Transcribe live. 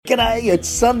G'day, it's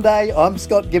Sunday, I'm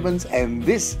Scott Gibbons and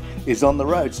this is On The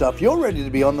Road. So if you're ready to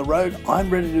be on the road, I'm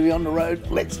ready to be on the road.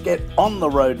 Let's get on the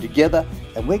road together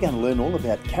and we're going to learn all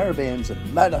about caravans and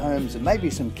motorhomes and maybe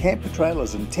some camper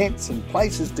trailers and tents and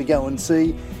places to go and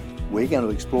see. We're going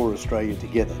to explore Australia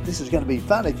together. This is going to be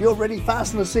fun. If you're ready,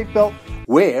 fasten a seatbelt.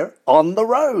 We're on the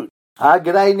road.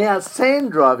 G'day. Now,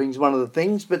 sand driving is one of the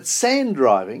things, but sand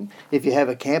driving, if you have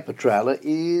a camper trailer,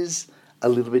 is a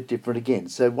little bit different again.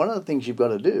 So one of the things you've got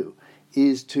to do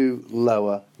is to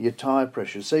lower your tyre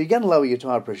pressures. So you're going to lower your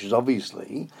tyre pressures,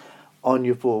 obviously, on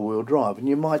your four-wheel drive, and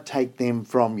you might take them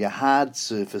from your hard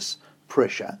surface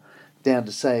pressure down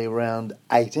to, say, around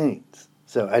 18,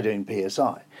 so 18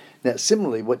 psi. Now,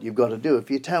 similarly, what you've got to do, if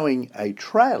you're towing a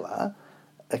trailer,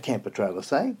 a camper trailer,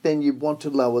 say, then you want to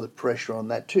lower the pressure on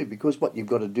that too, because what you've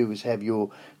got to do is have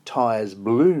your tyres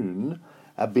balloon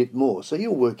a bit more. So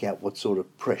you'll work out what sort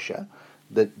of pressure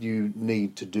that you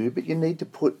need to do, but you need to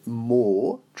put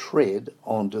more tread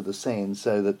onto the sand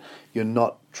so that you're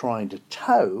not trying to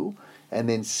tow and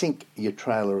then sink your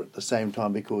trailer at the same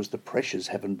time because the pressures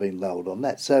haven't been lowered on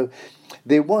that. So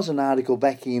there was an article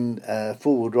back in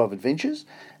Four-Wheel Drive Adventures,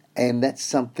 and that's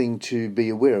something to be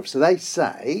aware of. So they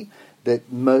say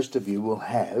that most of you will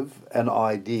have an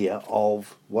idea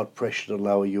of what pressure to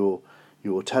lower your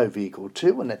tow vehicle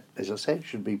to, and that, as I said,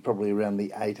 should be probably around the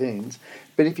 18s.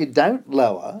 But if you don't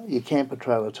lower your camper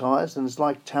trailer tyres, then it's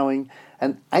like towing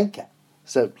an anchor.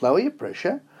 So lower your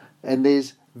pressure, and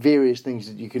there's various things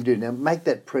that you can do. Now, make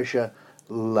that pressure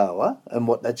lower, and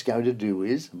what that's going to do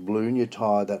is balloon your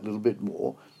tyre that little bit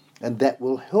more, and that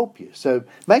will help you. So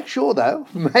make sure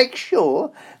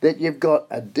that you've got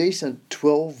a decent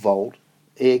 12-volt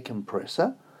air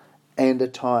compressor and a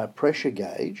tyre pressure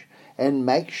gauge, and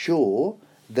make sure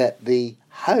that the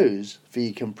hose for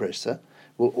your compressor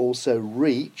will also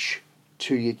reach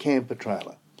to your camper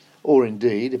trailer. Or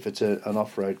indeed, if it's an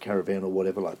off-road caravan or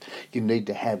whatever, like, you need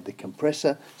to have the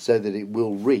compressor so that it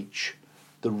will reach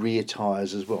the rear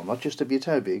tyres as well, not just of your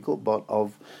tow vehicle, but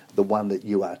of the one that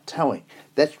you are towing.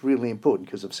 That's really important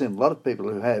because I've seen a lot of people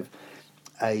who have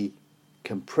a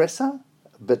compressor,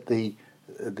 but the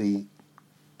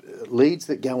leads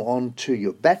that go on to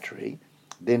your battery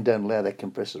then don't allow that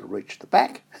compressor to reach the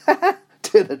back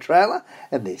to the trailer,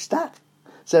 and they're stuck.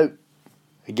 So,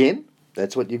 again,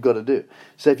 that's what you've got to do.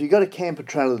 So if you've got a camper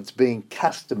trailer that's being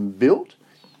custom built,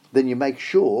 then you make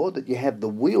sure that you have the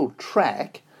wheel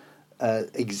track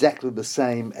exactly the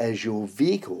same as your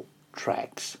vehicle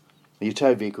tracks, your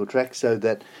tow vehicle tracks, so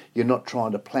that you're not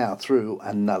trying to plough through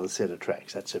another set of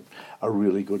tracks. That's a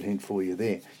really good hint for you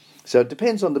there. So it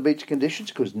depends on the beach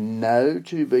conditions because no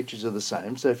two beaches are the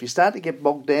same. So if you start to get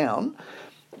bogged down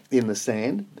in the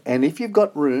sand, and if you've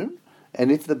got room,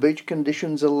 and if the beach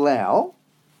conditions allow,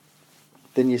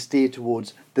 then you steer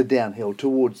towards the downhill,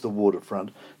 towards the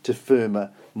waterfront, to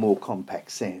firmer, more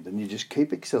compact sand. And you just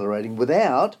keep accelerating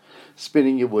without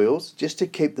spinning your wheels, just to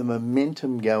keep the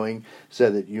momentum going so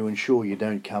that you ensure you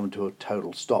don't come to a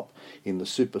total stop in the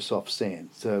super soft sand.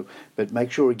 So, but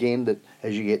make sure again that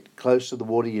as you get close to the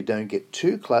water, you don't get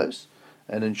too close,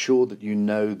 and ensure that you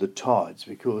know the tides,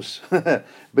 because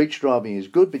beach driving is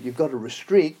good, but you've got to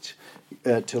restrict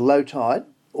to low tide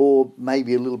or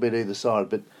maybe a little bit either side.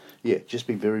 But yeah, just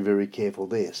be very, very careful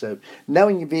there. So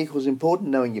knowing your vehicle is important,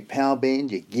 knowing your power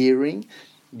band, your gearing,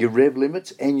 your rev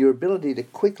limits, and your ability to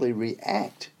quickly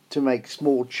react to make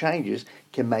small changes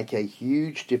can make a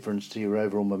huge difference to your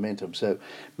overall momentum. So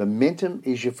momentum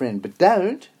is your friend, but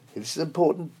don't, this is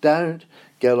important, don't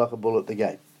go like a bull at the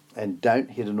gate, and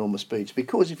don't hit enormous speeds,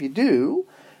 because if you do,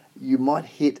 you might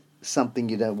hit something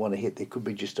you don't want to hit. There could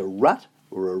be just a rut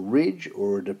or a ridge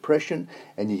or a depression,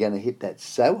 and you're going to hit that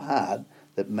so hard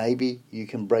that maybe you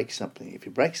can break something. If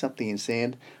you break something in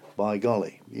sand, by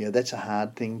golly, that's a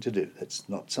hard thing to do. That's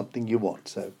not something you want,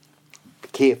 so be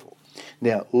careful.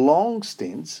 Now, long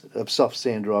stints of soft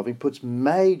sand driving puts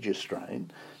major strain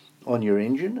on your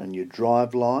engine and your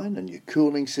drive line and your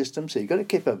cooling system, so you've got to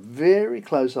keep a very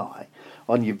close eye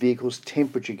on your vehicle's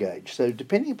temperature gauge. So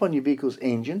depending upon your vehicle's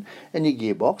engine and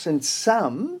your gearbox, and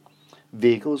some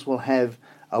vehicles will have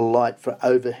a light for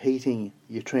overheating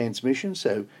your transmission,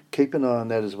 so keep an eye on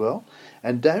that as well.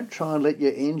 And don't try and let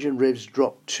your engine revs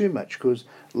drop too much, because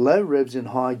low revs in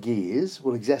high gears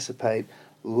will exacerbate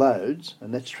loads,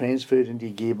 and that's transferred into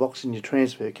your gearbox and your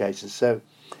transfer cases. So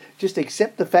just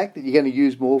accept the fact that you're going to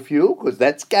use more fuel, because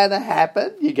that's going to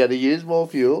happen. You're going to use more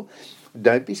fuel.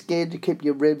 Don't be scared to keep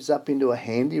your revs up into a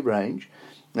handy range.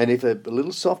 And if a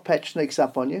little soft patch sneaks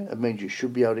up on you, it means you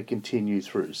should be able to continue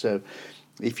through. So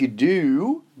if you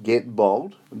do get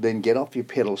bogged, then get off your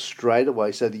pedal straight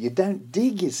away so that you don't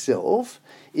dig yourself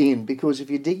in, because if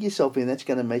you dig yourself in, that's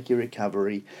going to make your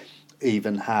recovery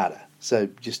even harder. So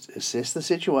just assess the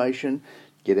situation,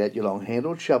 get out your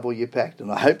long-handled shovel you packed,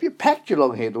 and I hope you packed your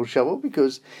long-handled shovel,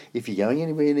 because if you're going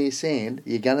anywhere near sand,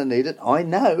 you're going to need it. I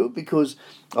know, because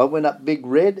I went up Big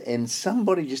Red and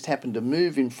somebody just happened to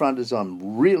move in front as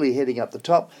I'm really heading up the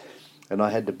top, and I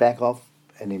had to back off.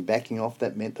 And in backing off,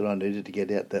 that meant that I needed to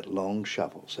get out that long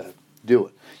shovel. So do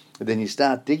it. And then you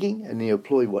start digging and you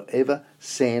employ whatever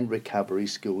sand recovery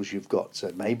skills you've got.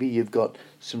 So maybe you've got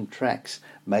some tracks.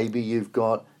 Maybe you've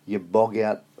got your bog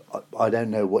out. I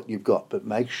don't know what you've got, but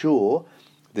make sure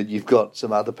that you've got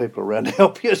some other people around to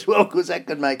help you as well, because that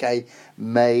could make a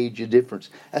major difference.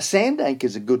 A sand anchor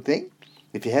is a good thing.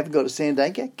 If you haven't got a sand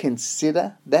anchor,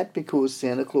 consider that, because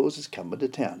Santa Claus is coming to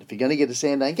town. If you're going to get a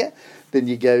sand anchor, then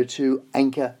you go to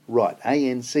Anchor Right,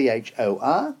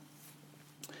 ANCHORRIGHT,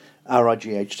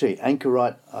 Anchor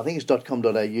Right, I think it's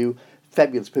 .com.au.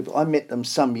 Fabulous people. I met them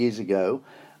some years ago.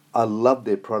 I love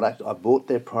their product. I bought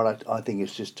their product. I think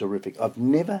it's just terrific. I've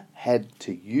never had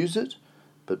to use it,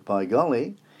 but by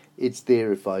golly, it's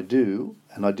there if I do.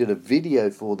 And I did a video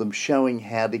for them showing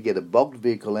how to get a bogged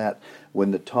vehicle out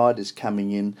when the tide is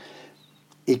coming in.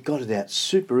 It got it out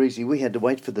super easy. We had to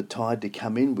wait for the tide to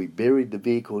come in. We buried the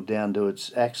vehicle down to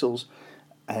its axles,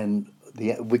 and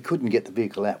we couldn't get the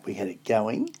vehicle out. We had it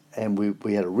going, and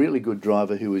we had a really good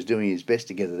driver who was doing his best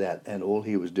to get it out, and all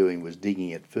he was doing was digging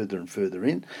it further and further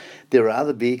in. There are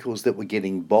other vehicles that were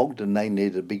getting bogged, and they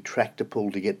needed a big tractor pull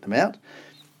to get them out.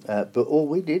 But all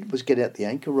we did was get out the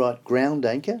Anchor Right ground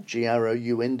anchor,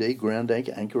 GROUND, ground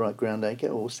anchor, Anchor Right ground anchor,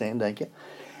 or sand anchor,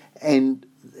 and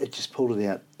it just pulled it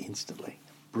out instantly.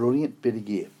 Brilliant bit of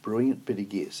gear,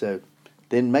 So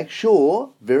then make sure,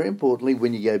 very importantly,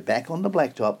 when you go back on the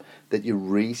blacktop, that you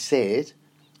reset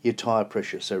your tyre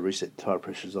pressure. So reset the tyre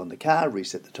pressures on the car,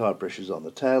 reset the tyre pressures on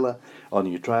your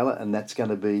trailer, and that's going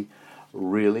to be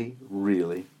really,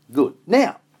 really good.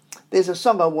 Now, there's a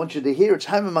song I want you to hear. It's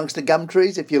Home Amongst the Gum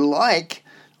Trees. If you like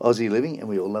Aussie living, and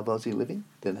we all love Aussie living,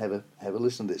 then have a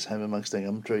listen to this, Home Amongst the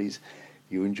Gum Trees.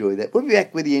 You enjoy that. We'll be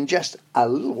back with you in just a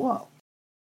little while.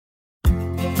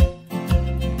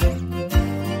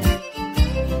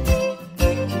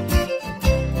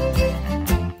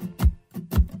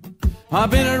 I've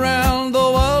been around the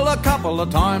world a couple of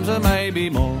times, or maybe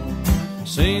more.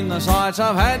 Seen the sights,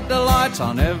 I've had delights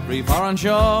on every foreign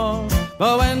shore.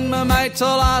 But when my mates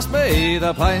all ask me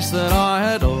the place that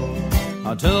I adore,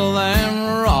 I tell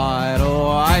them right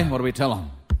away. What do we tell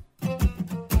them?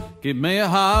 Give me a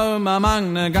home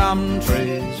among the gum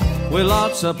trees, with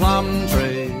lots of plum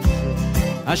trees,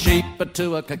 a sheep, a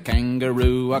two, a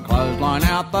kangaroo, a clothesline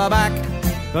out the back,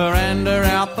 veranda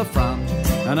out the front,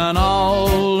 and an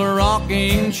old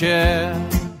rocking chair.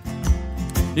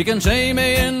 You can see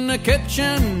me in the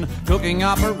kitchen cooking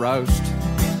up a roast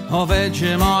of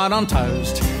Vegemite on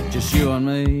toast, just you and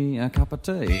me, a cup of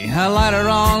tea. Later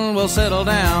on we'll settle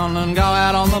down and go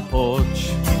out on the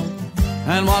porch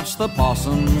and watch the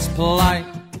possums play.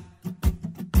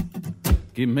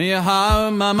 Give me a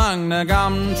home among the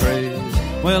gum trees,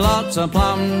 with lots of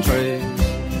plum trees,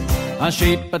 a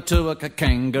sheep, a two, a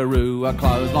kangaroo, a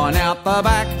clothesline out the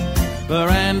back,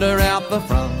 veranda out the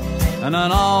front, and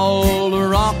an old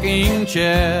rocking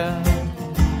chair.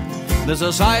 There's a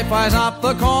Safeways up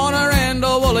the corner and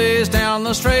a Woolies down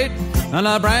the street, and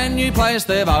a brand new place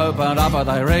they've opened up where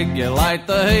they regulate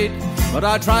the heat. But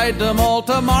I trade them all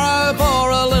tomorrow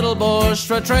for a little bush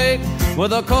retreat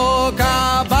with a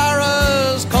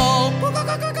kookaburras call.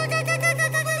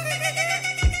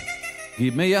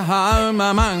 Give me a home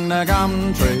among the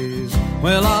gum trees,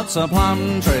 with lots of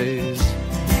plum trees,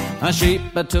 a sheep,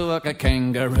 a two, a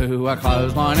kangaroo, a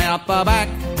clothesline out the back,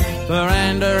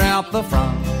 veranda out the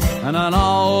front, and an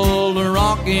old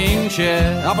rocking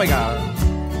chair. Up we go.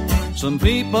 Some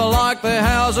people like their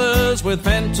houses with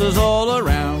fences all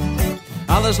around.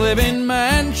 Others live in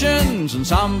mansions and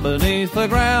some beneath the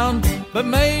ground. But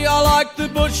me, I like the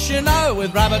bush, you know,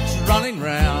 with rabbits running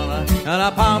round, and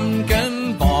a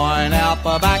pumpkin vine out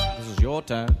the back. This is your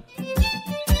turn.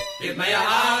 Give me a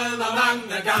home among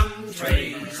the gum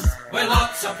trees, with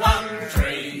lots of plum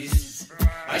trees,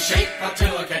 a sheep, a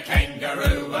two, a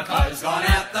kangaroo, a clothesline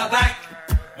out the back,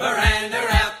 veranda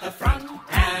out the front,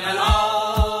 and an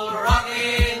old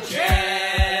rocking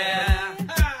chair.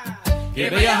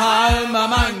 Give me a home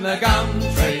among the gum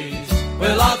trees,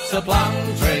 with lots of plum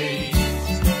trees,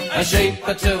 a sheep,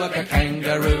 a two, a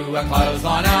kangaroo, a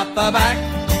clothesline out the back,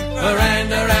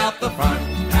 veranda out the front,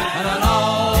 and an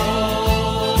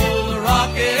old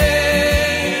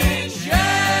rocking chair.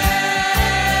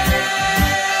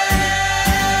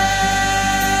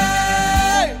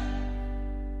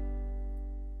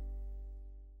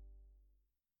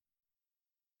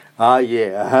 Ah,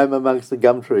 yeah, Home Amongst the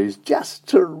Gum Trees. Just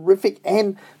terrific.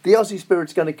 And the Aussie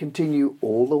Spirit's going to continue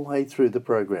all the way through the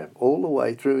program. All the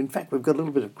way through. In fact, we've got a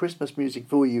little bit of Christmas music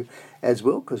for you as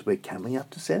well, because we're coming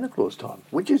up to Santa Claus time,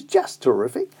 which is just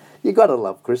terrific. You got to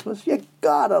love Christmas. You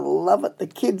got to love it. The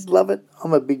kids love it.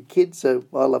 I'm a big kid, so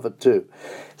I love it too.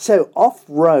 So,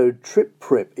 off-road trip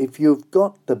prep. If you've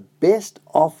got the best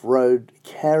off-road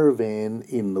caravan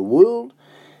in the world,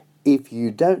 if you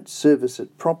don't service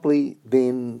it properly,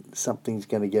 then something's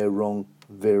going to go wrong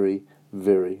very,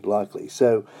 very likely.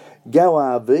 So, Go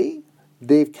RV,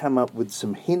 they've come up with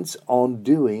some hints on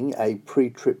doing a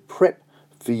pre-trip prep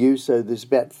for you. So there's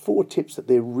about 4 tips that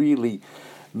they're really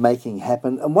making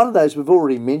happen. And one of those we've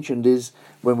already mentioned is,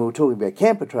 when we were talking about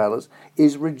camper trailers,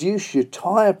 is reduce your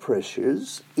tyre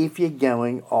pressures if you're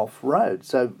going off-road.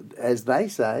 So, as they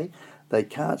say, they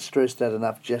can't stress that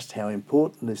enough just how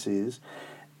important this is.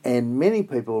 And many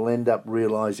people will end up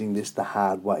realising this the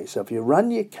hard way. So if you run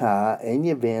your car and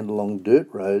your van along dirt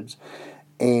roads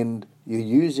and you're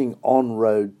using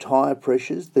on-road tyre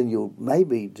pressures, then you'll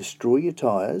maybe destroy your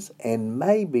tyres and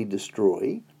maybe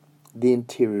destroy the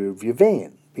interior of your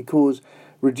van, because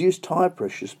reduced tyre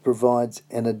pressures provides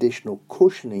an additional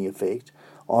cushioning effect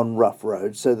on rough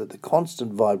roads so that the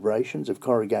constant vibrations of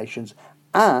corrugations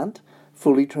aren't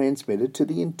fully transmitted to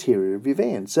the interior of your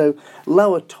van. So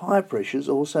lower tyre pressures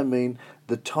also mean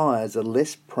the tyres are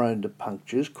less prone to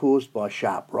punctures caused by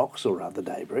sharp rocks or other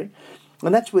debris.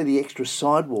 And that's where the extra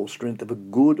sidewall strength of a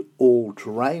good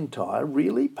all-terrain tyre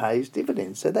really pays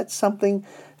dividends. So that's something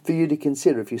for you to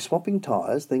consider. If you're swapping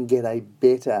tyres, then get a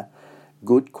better,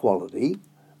 good quality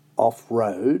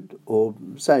off-road, or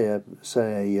say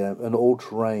an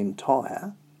all-terrain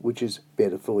tyre, which is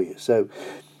better for you. So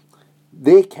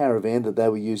their caravan that they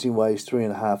were using weighs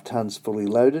 3.5 tonnes fully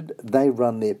loaded. They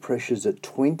run their pressures at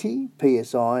 20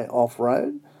 psi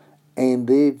off-road, and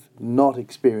they've not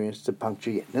experienced a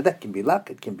puncture yet. Now, that can be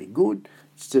luck, it can be good,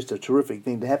 it's just a terrific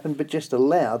thing to happen, but just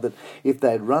allow that if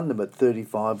they'd run them at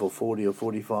 35 or 40 or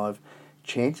 45,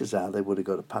 chances are they would have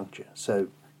got a puncture. So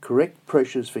correct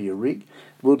pressures for your rig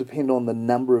will depend on the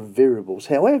number of variables.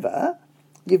 However,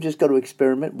 you've just got to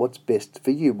experiment what's best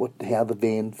for you, how the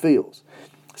van feels.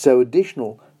 So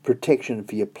additional protection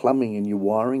for your plumbing and your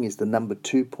wiring is the number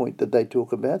 2 point that they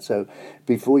talk about. So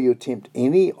before you attempt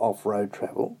any off-road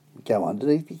travel, go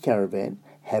underneath your caravan,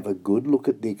 have a good look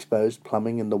at the exposed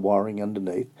plumbing and the wiring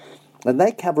underneath. And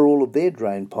they cover all of their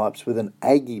drain pipes with an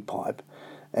Aggie pipe,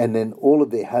 and then all of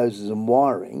their hoses and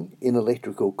wiring in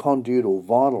electrical conduit or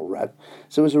vinyl wrap.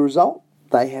 So as a result,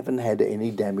 they haven't had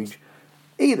any damage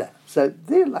either. So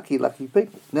they're lucky, lucky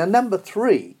people. Now, number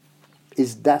 3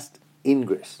 is dust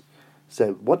ingress.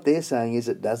 So what they're saying is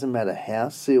it doesn't matter how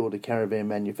sealed a caravan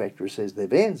manufacturer says their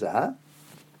vans are,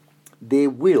 there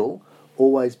will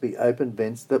always be open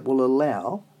vents that will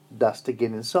allow dust to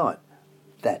get inside.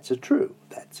 That's a true.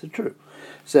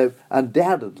 So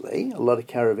undoubtedly, a lot of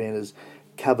caravanners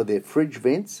cover their fridge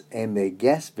vents and their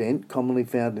gas vent, commonly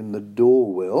found in the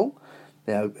door well.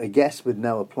 Now, a gas with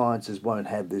no appliances won't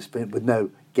have this vent, with no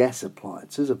gas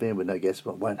appliances. A van with no gas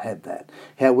won't have that.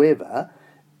 However,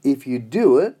 if you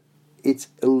do it, it's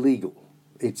illegal.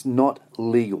 It's not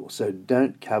legal. So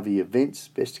don't cover your vents.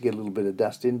 Best to get a little bit of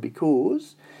dust in,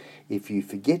 because if you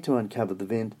forget to uncover the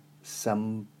vent,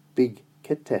 some big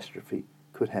catastrophe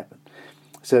could happen.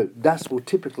 So dust will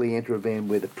typically enter a van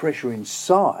where the pressure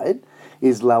inside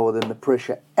is lower than the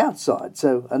pressure outside.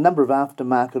 So a number of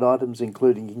aftermarket items,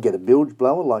 including you can get a bilge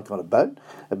blower, like on a boat,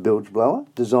 a bilge blower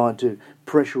designed to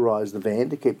pressurise the van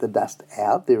to keep the dust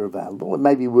out. They're available. It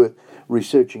may be worth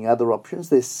researching other options.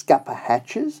 There's scupper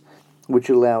hatches, which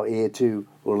allows air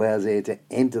to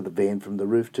enter the van from the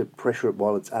roof to pressure it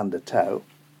while it's under tow.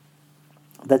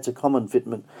 That's a common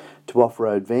fitment to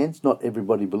off-road vans. Not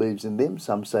everybody believes in them.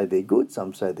 Some say they're good,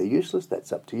 some say they're useless.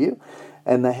 That's up to you.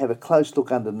 And they have a close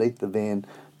look underneath the van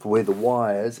for where the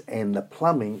wires and the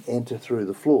plumbing enter through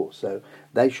the floor. So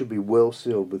they should be well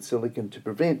sealed with silicone to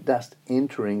prevent dust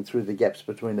entering through the gaps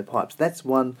between the pipes. That's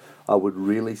one I would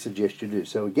really suggest you do.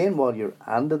 So again, while you're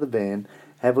under the van,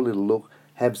 have a little look.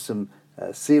 Have some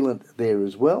sealant there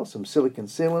as well, some silicone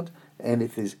sealant. And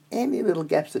if there's any little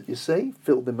gaps that you see,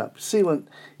 fill them up. Sealant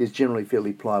is generally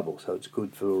fairly pliable, so it's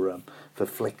good for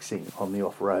flexing on the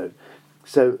off-road.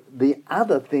 So the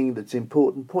other thing that's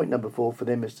important, point number 4 for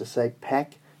them, is to say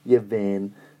pack your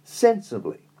van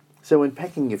sensibly. So when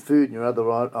packing your food and your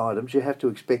other items, you have to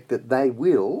expect that they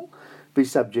will be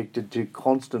subjected to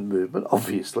constant movement,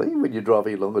 obviously, when you're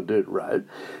driving along a dirt road.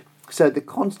 So the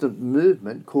constant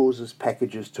movement causes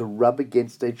packages to rub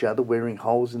against each other, wearing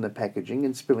holes in the packaging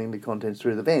and spilling the contents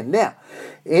through the van. Now,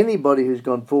 anybody who's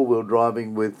gone four-wheel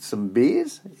driving with some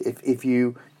beers, if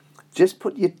you just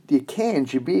put your beer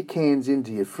cans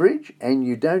into your fridge and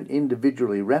you don't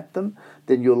individually wrap them,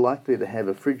 then you're likely to have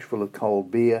a fridge full of cold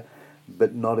beer,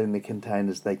 but not in the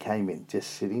containers they came in, just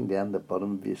sitting down the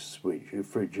bottom of your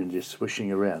fridge and just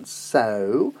swishing around.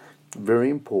 So, very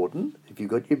important, if you've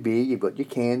got your beer, you've got your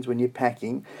cans when you're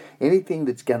packing, anything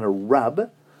that's going to rub,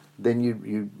 then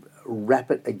you wrap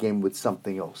it again with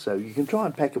something else. So you can try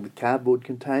and pack it with cardboard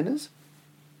containers,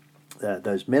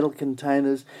 those metal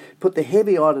containers. Put the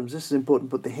heavy items, this is important,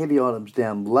 put the heavy items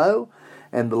down low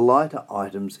and the lighter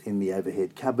items in the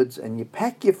overhead cupboards, and you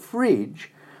pack your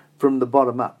fridge from the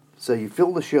bottom up. So you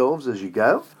fill the shelves as you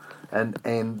go, and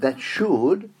that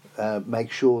should make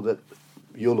sure that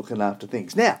you're looking after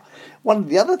things. Now, one of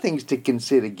the other things to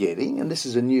consider getting, and this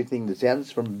is a new thing that's out, it's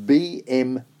from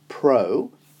BM Pro.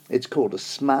 It's called a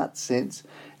Smart Sense,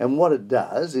 and what it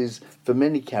does is, for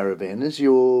many caravanners,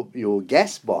 your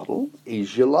gas bottle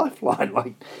is your lifeline.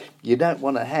 Like, you don't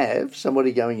want to have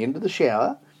somebody going into the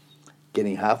shower,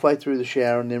 getting halfway through the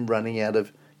shower and then running out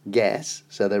of gas,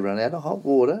 so they run out of hot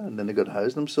water, and then they've got to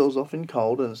hose themselves off in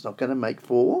cold, and it's not going to make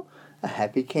for a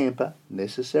happy camper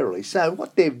necessarily. So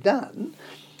what they've done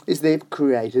is they've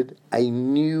created a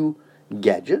new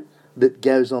gadget that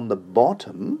goes on the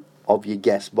bottom of your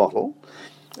gas bottle,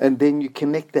 and then you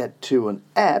connect that to an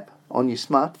app on your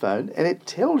smartphone, and it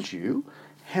tells you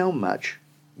how much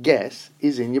gas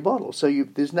is in your bottle. So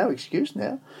there's no excuse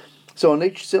now. So on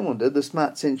each cylinder, the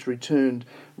Smart Sense returned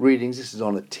readings, this is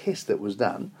on a test that was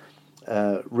done,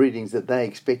 readings that they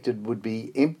expected would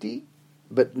be empty,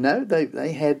 but no,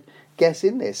 they had gas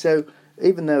in there. So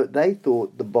even though they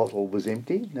thought the bottle was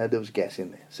empty, no, there was gas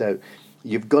in there. So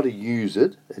you've got to use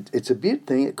it. It's a big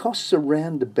thing. It costs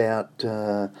around about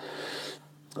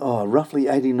roughly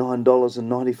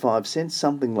 $89.95,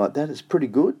 something like that. It's pretty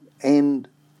good.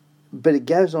 But it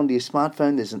goes onto your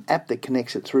smartphone. There's an app that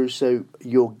connects it through, so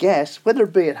your gas, whether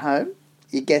it be at home,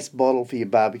 your gas bottle for your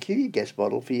barbecue, your gas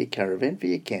bottle for your caravan, for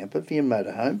your camper, for your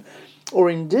motorhome, or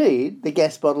indeed the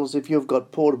gas bottles if you've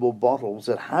got portable bottles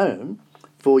at home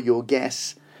for your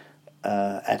gas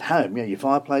at home, your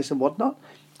fireplace and whatnot.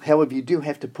 However, you do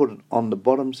have to put it on the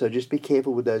bottom, so just be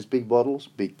careful with those big bottles.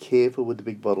 Be careful with the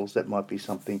big bottles. That might be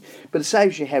something. But it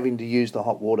saves you having to use the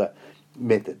hot water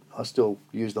method. I still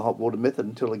use the hot water method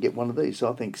until I get one of these. So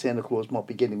I think Santa Claus might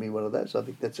be getting me one of those. I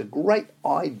think that's a great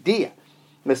idea.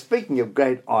 Now, speaking of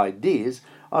great ideas,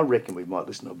 I reckon we might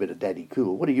listen to a bit of Daddy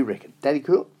Cool. What do you reckon? Daddy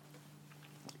Cool?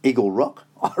 Eagle Rock,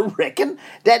 I reckon.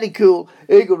 Daddy Cool,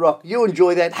 Eagle Rock, you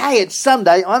enjoy that. Hey, it's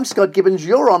Sunday. I'm Scott Gibbons.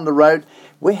 You're on the road.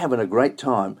 We're having a great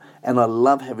time, and I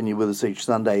love having you with us each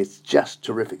Sunday. It's just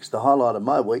terrific. It's the highlight of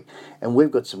my week, and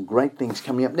we've got some great things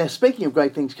coming up. Now, speaking of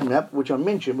great things coming up, which I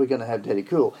mentioned, we're going to have Daddy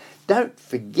Cool. Don't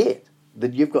forget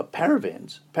that you've got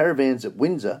Paravans at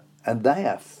Windsor, and they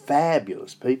are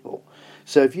fabulous people.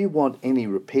 So if you want any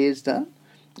repairs done,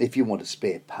 if you want a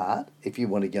spare part, if you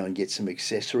want to go and get some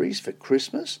accessories for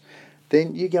Christmas,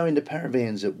 then you go into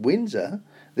Paravans at Windsor.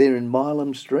 They're in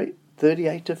Milam Street,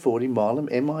 38 to 40 Milam,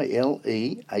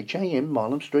 Mileham,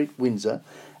 Milam Street, Windsor,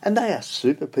 and they are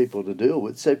super people to deal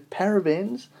with. So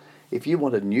Paravans, if you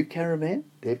want a new caravan,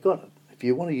 they've got it. If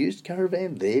you want a used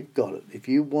caravan, they've got it. If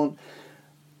you want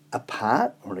a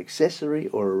part or an accessory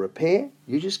or a repair,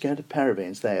 you just go to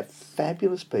Paravans. They are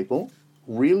fabulous people,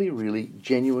 really, really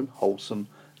genuine, wholesome,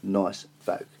 nice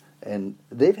folk. And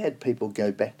they've had people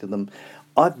go back to them.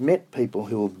 I've met people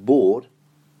who have bought,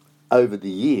 over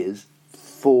the years,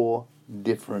 4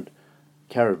 different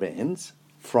caravans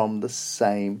from the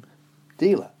same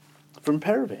dealer, from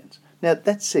Paravans. Now,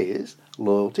 that says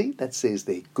loyalty, that says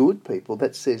they're good people,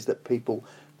 that says that people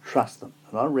trust them.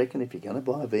 And I reckon if you're going to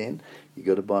buy a van, you've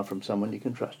got to buy from someone you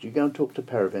can trust. You go and talk to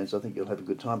Paravans, I think you'll have a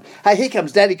good time. Hey, here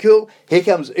comes Daddy Cool, here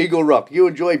comes Eagle Rock. You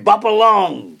enjoy Bop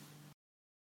Along.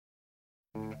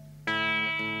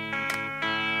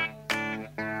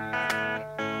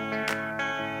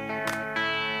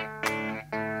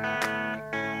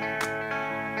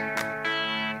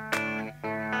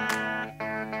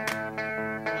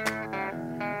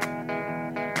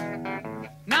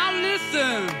 Now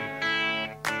listen,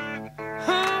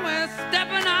 we're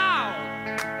stepping out.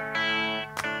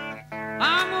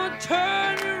 I'm gonna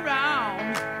turn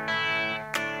around.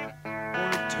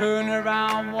 Gonna turn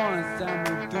around once, I'm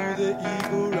gonna do the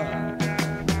eagle rock.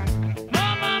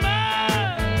 Mama,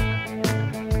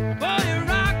 boy, you're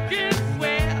rocking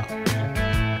swell.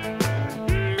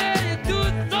 Yeah, you do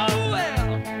it so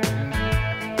well.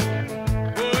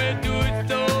 Boy, you do it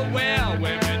so well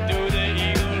when we do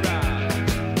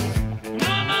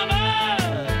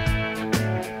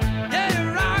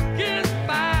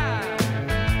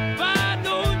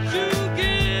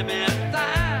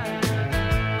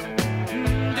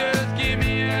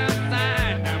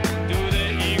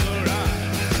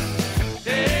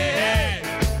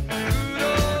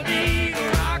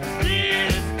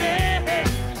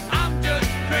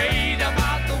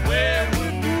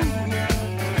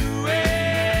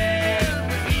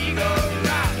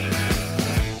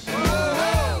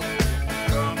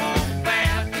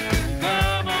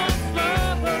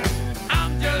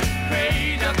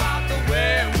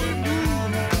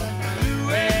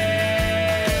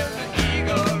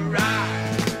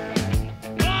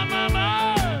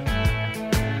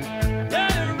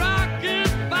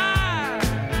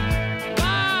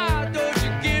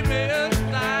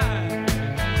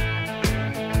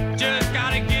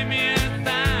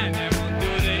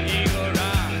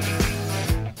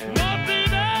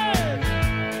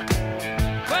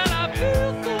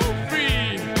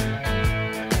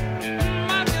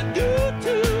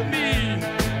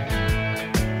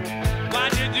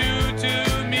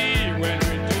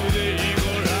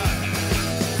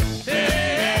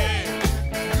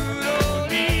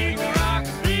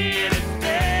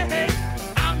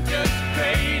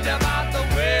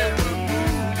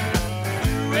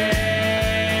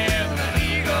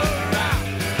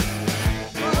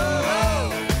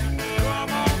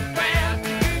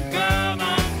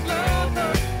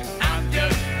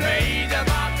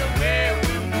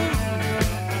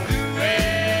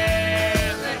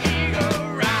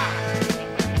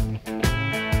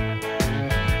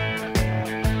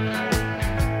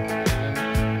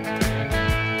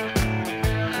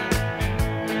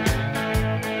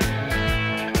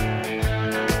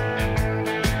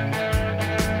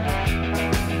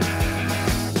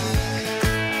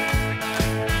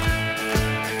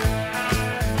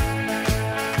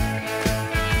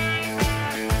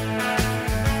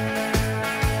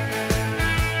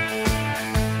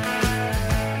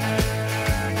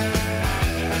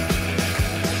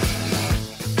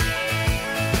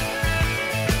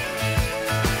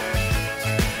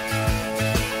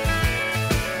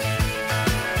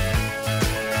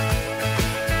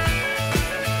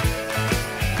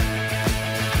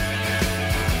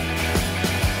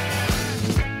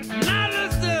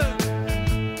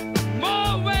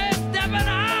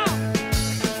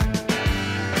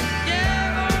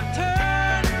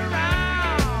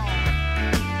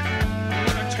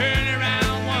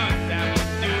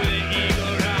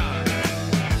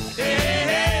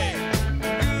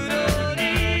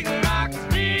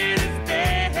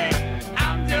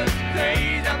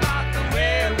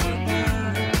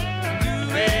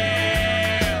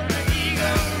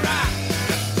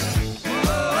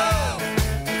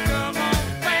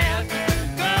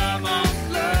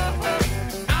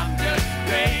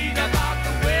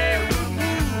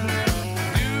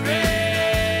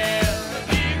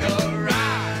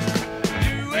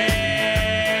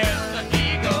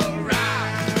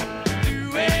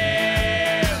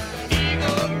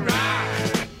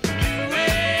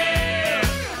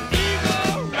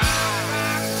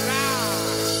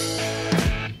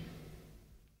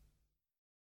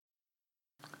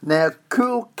Now,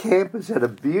 Cool Campers had a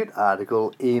beaut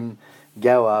article in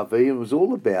Go RV and it was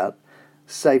all about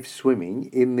safe swimming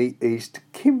in the East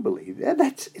Kimberley. And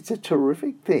it's a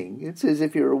terrific thing. It's as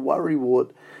if you're a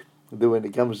worrywart when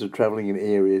it comes to travelling in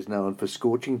areas known for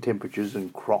scorching temperatures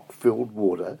and croc-filled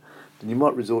water, then you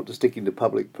might resort to sticking to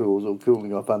public pools or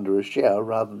cooling off under a shower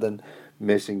rather than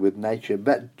messing with nature.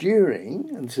 But during,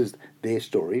 and this is their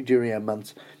story, during our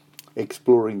months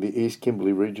exploring the East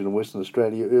Kimberley region of Western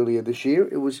Australia earlier this year,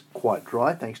 it was quite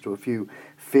dry thanks to a few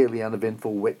fairly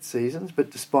uneventful wet seasons, but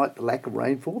despite the lack of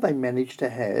rainfall, they managed to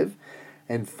have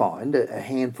and find a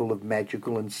handful of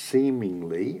magical and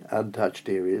seemingly untouched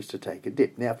areas to take a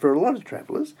dip. Now, for a lot of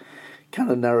travellers,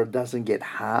 Kununurra doesn't get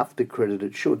half the credit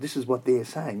it should. This is what they're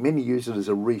saying. Many use it as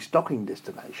a restocking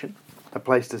destination, a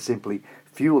place to simply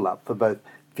fuel up for both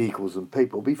vehicles and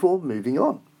people before moving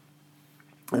on.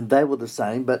 And they were the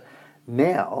same, but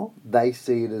now they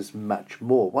see it as much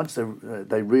more. Once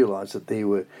they realised that there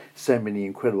were so many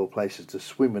incredible places to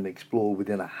swim and explore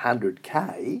within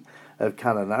 100k of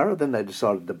Kununurra, then they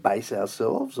decided to base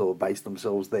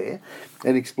themselves there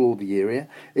and explore the area.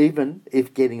 Even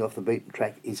if getting off the beaten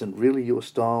track isn't really your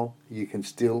style, you can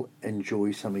still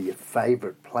enjoy some of your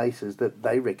favourite places that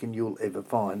they reckon you'll ever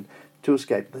find to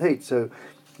escape the heat. So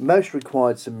most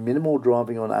required some minimal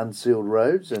driving on unsealed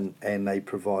roads, and they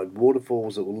provide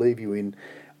waterfalls that will leave you in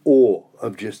awe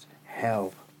of just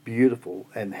how beautiful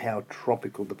and how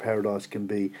tropical the paradise can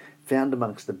be, found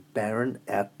amongst the barren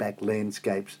outback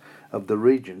landscapes of the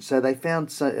region. So they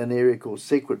found an area called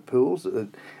Secret Pools,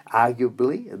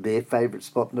 arguably their favourite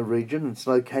spot in the region, and it's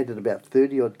located about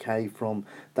 30-odd k from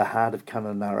the heart of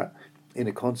Kununurra in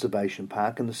a conservation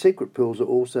park. And the Secret Pools are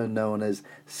also known as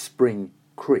Spring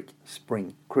Creek.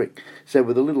 So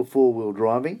with a little four-wheel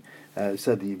driving,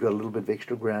 so that you've got a little bit of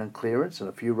extra ground clearance and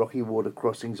a few rocky water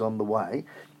crossings on the way,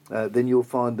 then you'll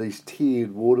find these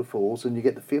tiered waterfalls and you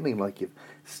get the feeling like you've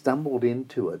stumbled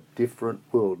into a different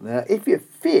world. Now, if you're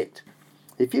fit,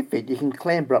 you can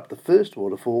clamber up the first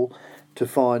waterfall to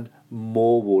find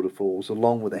more waterfalls,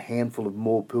 along with a handful of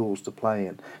more pools to play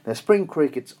in. Now, Spring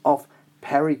Creek, it's off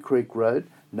Parry Creek Road.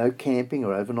 No camping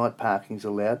or overnight parking is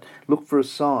allowed. Look for a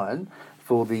sign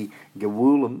for the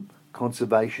Gawoolam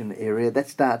Conservation Area. That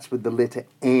starts with the letter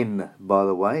N, by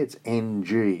the way. It's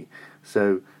NG.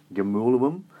 So,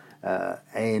 Gawoolam.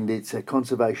 And it's a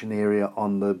conservation area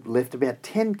on the left, about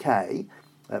 10k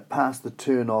past the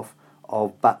turn-off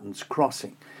of Buttons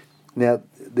Crossing. Now,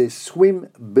 there's Swim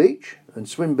Beach, and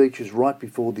Swim Beach is right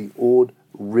before the Ord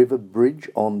River Bridge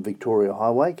on Victoria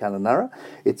Highway, Kununurra.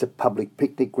 It's a public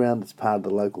picnic ground that's part of the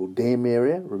local dam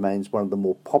area. It remains one of the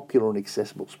more popular and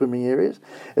accessible swimming areas.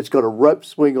 It's got a rope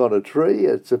swing on a tree.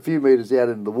 It's a few metres out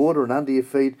in the water, and under your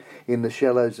feet in the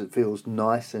shallows it feels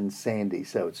nice and sandy,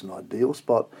 so it's an ideal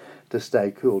spot to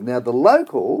stay cool. Now, the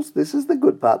locals, this is the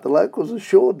good part, the locals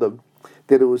assured them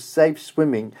that it was safe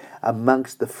swimming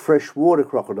amongst the freshwater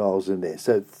crocodiles in there.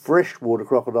 So freshwater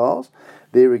crocodiles,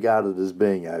 they're regarded as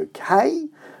being okay.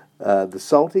 The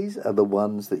salties are the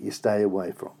ones that you stay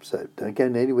away from. So don't go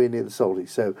anywhere near the salties.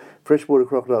 So freshwater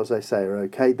crocodiles, they say, are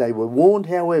okay. They were warned,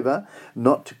 however,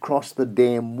 not to cross the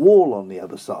dam wall on the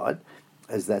other side,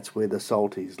 as that's where the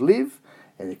salties live.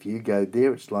 And if you go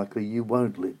there, it's likely you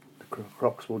won't live. The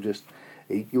crocs will just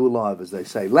eat you alive, as they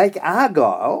say. Lake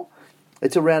Argyle,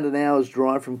 it's around an hour's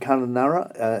drive from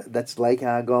Kununurra. That's Lake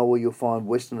Argyle, where you'll find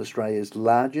Western Australia's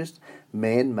largest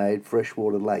man-made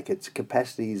freshwater lake. Its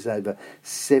capacity is over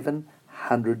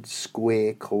 700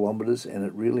 square kilometres, and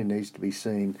it really needs to be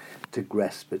seen to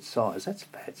grasp its size. That's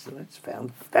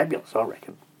found fabulous, I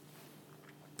reckon.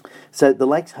 So the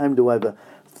lake's home to over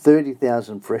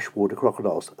 30,000 freshwater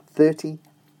crocodiles.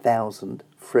 30,000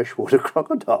 freshwater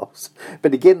crocodiles.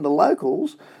 But again, the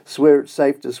locals swear it's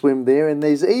safe to swim there, and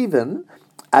there's even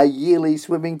a yearly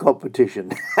swimming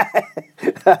competition.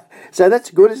 So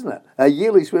that's good, isn't it? A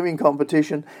yearly swimming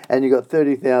competition, and you've got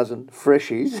 30,000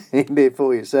 freshies in there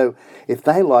for you. So if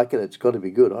they like it, it's got to be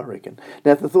good, I reckon.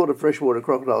 Now, if the thought of freshwater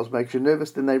crocodiles makes you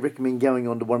nervous, then they recommend going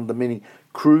on to one of the many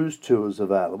cruise tours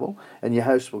available, and your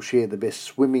host will share the best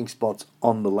swimming spots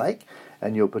on the lake,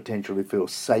 and you'll potentially feel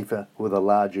safer with a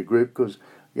larger group because,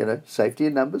 you know, safety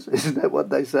in numbers, isn't that what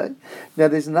they say? Now,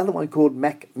 there's another one called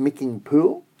Macmicking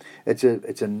Pool.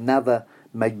 It's another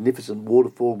magnificent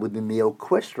waterfall within the El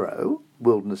Questro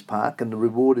Wilderness Park, and the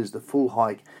reward is the full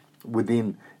hike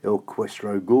within El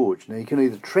Questro Gorge. Now, you can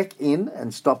either trek in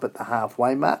and stop at the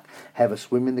halfway mark, have a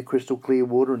swim in the crystal clear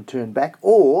water and turn back,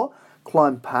 or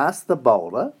climb past the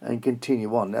boulder and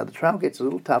continue on. Now, the trail gets a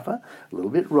little tougher, a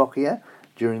little bit rockier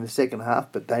during the second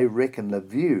half, but they reckon the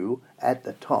view at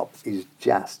the top is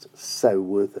just so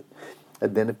worth it.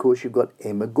 And then, of course, you've got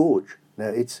Emma Gorge. Now,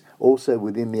 it's also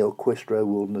within the Equestro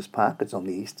Wilderness Park. It's on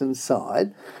the eastern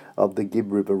side of the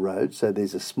Gibb River Road, so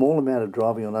there's a small amount of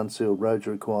driving on unsealed roads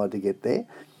required to get there.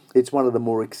 It's one of the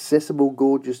more accessible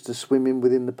gorges to swim in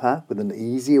within the park, with an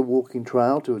easier walking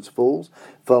trail to its falls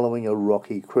following a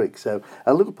rocky creek. So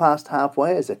a little past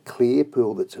halfway is a clear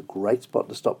pool that's a great spot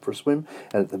to stop for a swim.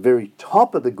 And at the very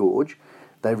top of the gorge,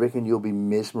 they reckon you'll be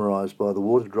mesmerised by the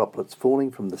water droplets falling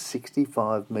from the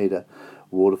 65-metre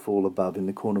waterfall above in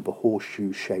the corner of a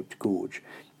horseshoe-shaped gorge.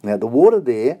 Now, the water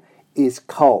there is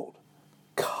cold,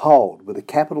 with a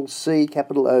capital C,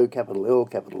 capital O, capital L,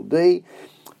 capital D,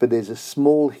 but there's a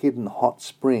small hidden hot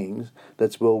springs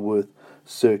that's well worth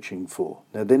searching for.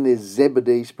 Now, then there's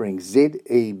Zebedee Springs,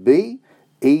 Z-E-B-E-D-E-E,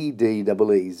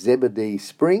 Zebedee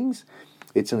Springs.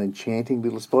 It's an enchanting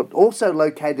little spot, also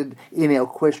located in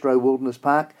Equestro Wilderness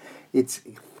Park. It's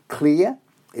clear,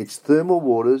 it's thermal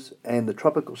waters, and the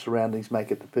tropical surroundings make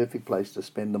it the perfect place to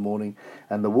spend the morning.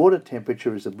 And the water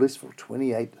temperature is a blissful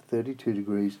 28 to 32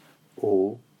 degrees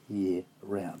all year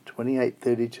round. 28,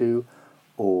 32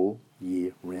 all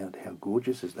year round. How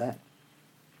gorgeous is that?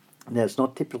 Now, it's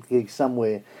not typically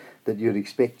somewhere that you'd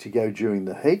expect to go during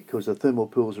the heat, because the thermal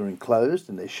pools are enclosed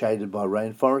and they're shaded by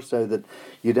rainforest, so that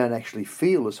you don't actually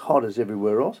feel as hot as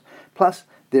everywhere else. Plus,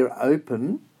 they're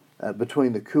open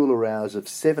between the cooler hours of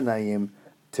 7 a.m.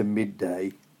 to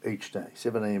midday each day.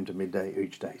 7 a.m. to midday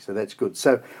each day. So that's good.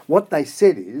 So what they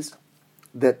said is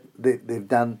that they've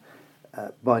done,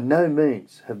 by no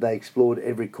means have they explored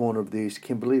every corner of the East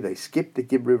Kimberley. They skipped the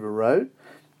Gibb River Road,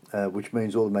 which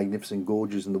means all the magnificent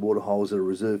gorges and the waterholes that are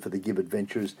reserved for the Gibb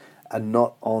adventurers are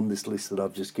not on this list that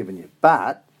I've just given you.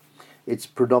 But it's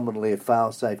predominantly a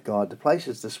fail-safe guide to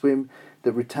places to swim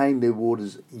that retain their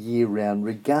waters year-round,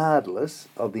 regardless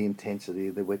of the intensity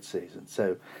of the wet season.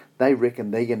 So they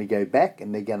reckon they're going to go back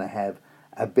and they're going to have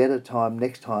a better time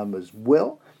next time as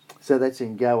well. So that's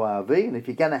in Go RV, and if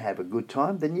you're going to have a good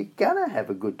time, then you're going to have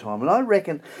a good time. And I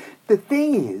reckon the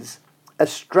thing is,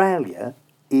 Australia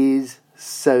is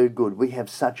so good. We have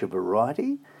such a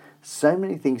variety, so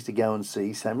many things to go and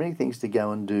see, so many things to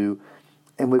go and do,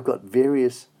 and we've got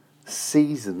various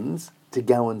seasons to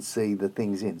go and see the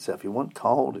things in. So if you want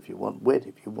cold, if you want wet,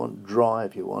 if you want dry,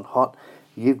 if you want hot,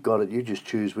 you've got it. You just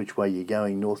choose which way you're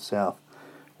going, north, south,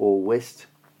 or west.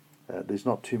 There's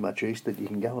not too much east that you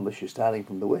can go unless you're starting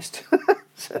from the west.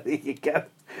 So there you go.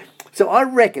 So I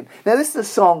reckon, now this is a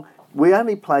song, we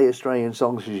only play Australian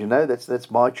songs, as you know. That's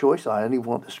my choice. I only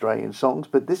want Australian songs.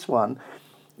 But this one,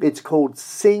 it's called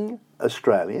Sing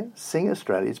Australia. Sing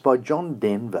Australia. It's by John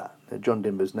Denver. Now, John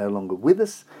Denver's no longer with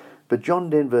us, but John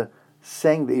Denver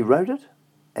he wrote it,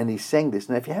 and he sang this.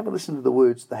 Now, if you have a listen to the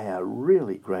words, they are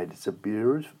really great. It's a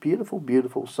beautiful,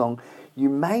 beautiful song. You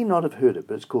may not have heard it,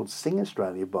 but it's called Sing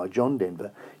Australia by John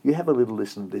Denver. You have a little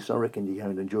listen to this. I reckon you're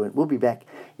going to enjoy it. We'll be back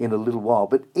in a little while.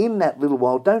 But in that little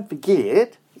while, don't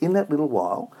forget, in that little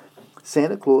while,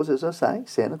 Santa Claus, as I say,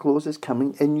 Santa Claus is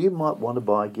coming, and you might want to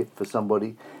buy a gift for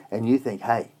somebody, and you think,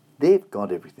 hey, they've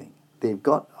got everything. They've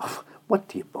got, what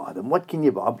do you buy them? What can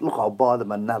you buy? Look, I'll buy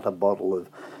them another bottle of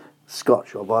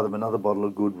Scotch. I'll buy them another bottle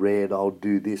of good red. I'll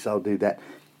do this. I'll do that.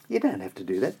 You don't have to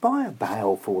do that. Buy a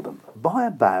bale for them. Buy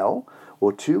a bale,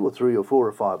 or 2 or 3 or 4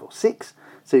 or 5 or 6.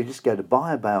 So you just go to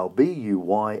buyabale,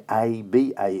 BUYABALE,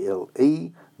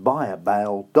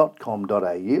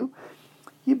 buyabale.com.au.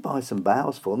 You buy some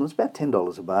bales for them. It's about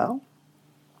 $10 a bale.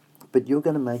 But you're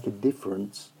going to make a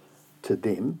difference to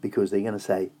them, because they're going to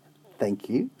say thank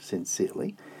you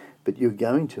sincerely. But you're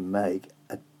going to make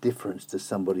a difference to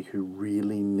somebody who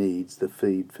really needs the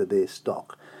feed for their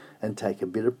stock, and take a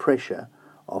bit of pressure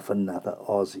off another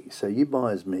Aussie. So you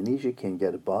buy as many as you can.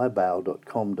 Go to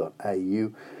buyabale.com.au.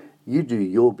 You do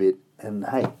your bit, and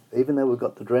hey, even though we've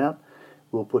got the drought,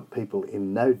 we'll put people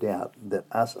in no doubt that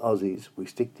us Aussies, we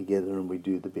stick together and we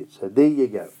do the bit. So there you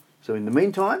go. So in the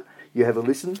meantime, you have a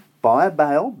listen. Buy a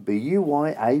bale,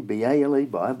 BUYABALE,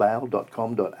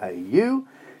 buyabale.com.au,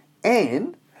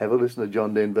 and have a listen to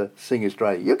John Denver Sing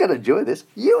Australia. You're going to enjoy this.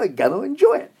 You are going to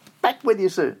enjoy it. Back with you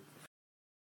soon.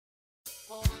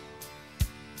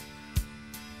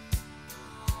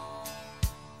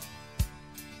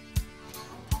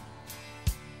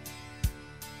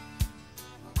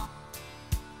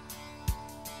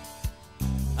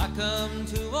 I come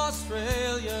to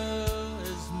Australia,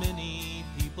 as many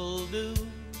people do,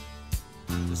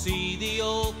 to see the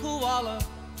old koala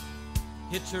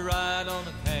hitch a ride on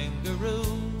a kangaroo,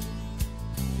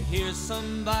 to hear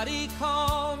somebody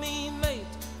call me mate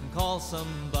and call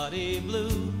somebody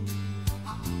blue,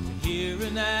 to hear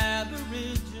an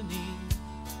aborigine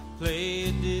play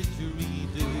a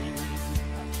didgeridoo.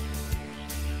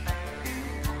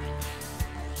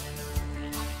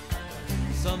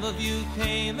 Some of you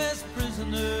came as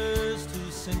prisoners 2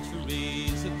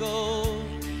 centuries ago.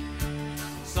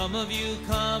 Some of you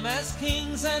come as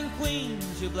kings and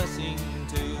queens, your blessing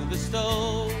to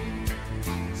bestow.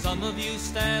 Some of you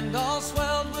stand all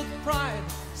swelled with pride,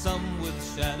 some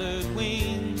with shattered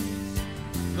wings.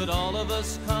 But all of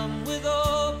us come with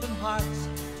open hearts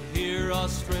to hear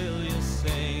Australia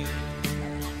sing.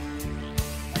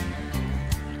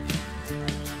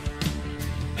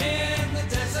 In the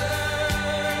desert,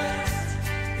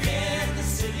 in the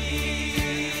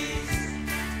cities,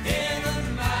 in the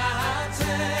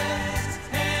mountains,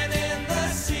 and in the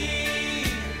sea,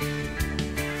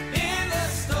 in the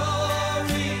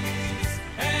stories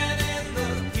and in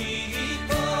the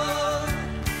people,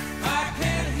 I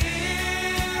can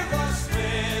hear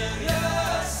Australia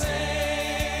sing.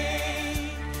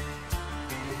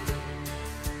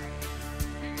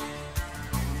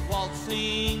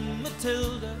 Waltzing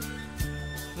Matilda,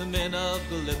 the men of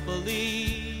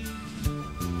Gallipoli,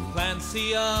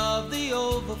 Clancy of the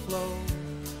Overflow,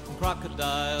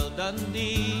 Crocodile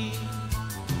Dundee,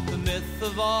 the myth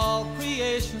of all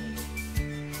creation,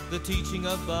 the teaching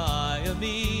of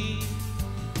Miami,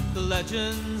 the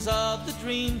legends of the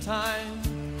Dreamtime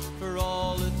for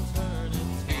all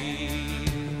eternity.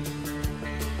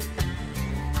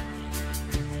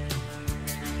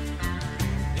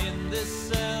 In this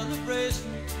celebration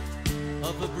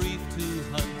of a brief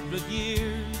 200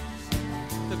 years,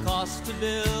 the cost to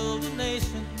build a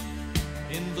nation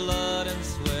in blood and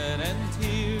sweat and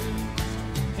tears.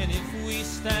 And if we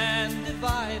stand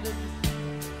divided,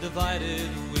 divided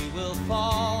we will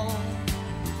fall.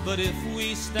 But if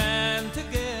we stand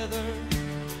together,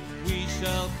 we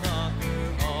shall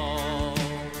conquer all.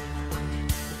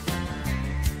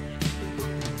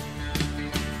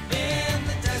 In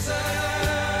the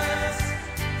desert,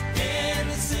 in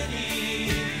the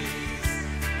cities,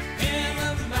 in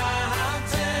the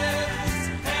mountains,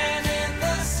 and in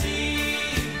the sea,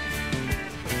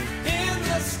 in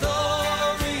the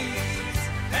stories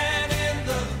and in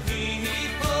the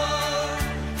people,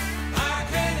 I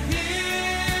can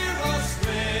hear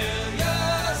Australia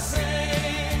sing.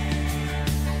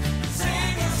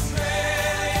 Sing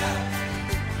Australia,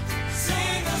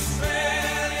 sing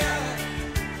Australia,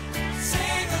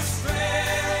 sing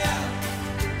Australia,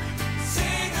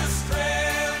 sing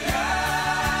Australia.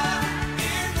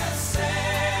 In the sands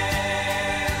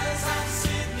of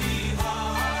Sydney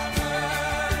Harbour,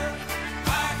 I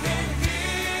can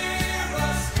hear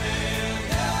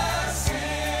Australia sing.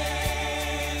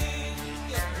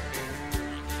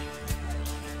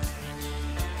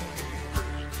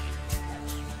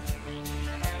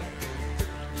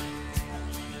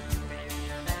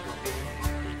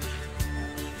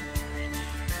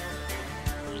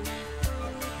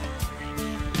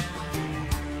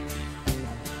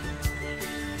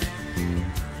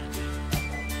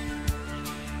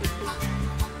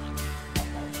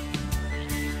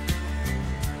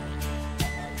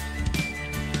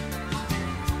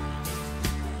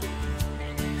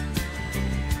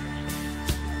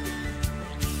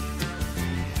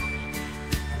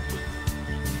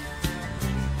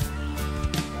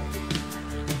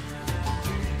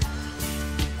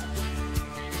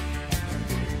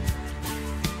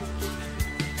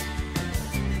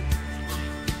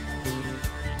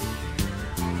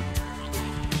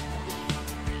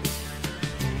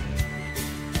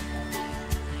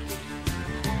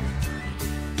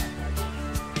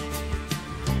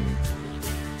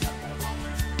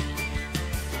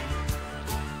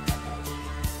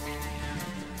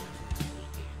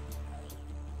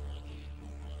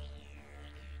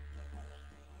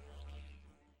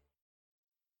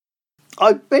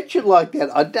 I bet you like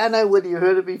that. I don't know whether you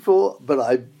heard it before, but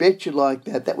I bet you like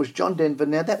that. That was John Denver.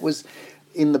 Now, that was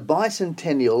in the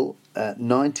bicentennial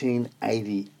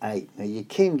 1988. Now, you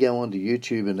can go onto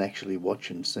YouTube and actually watch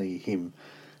and see him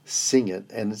sing it,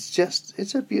 and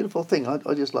it's a beautiful thing.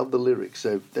 I just love the lyrics.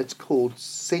 So that's called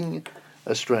Sing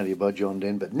Australia by John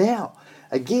Denver. Now,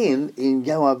 again, in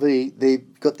GoRV, they've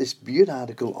got this beautiful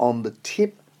article on the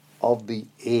tip of the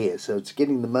air. So it's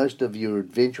getting the most of your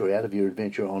adventure, out of your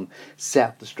adventure on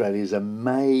South Australia's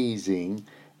amazing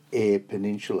Eyre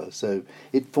Peninsula. So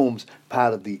it forms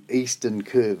part of the eastern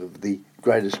curve of the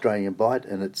Great Australian Bight,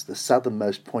 and it's the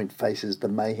southernmost point, faces the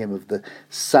mayhem of the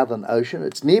Southern Ocean.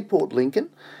 It's near Port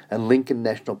Lincoln, and Lincoln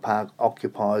National Park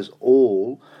occupies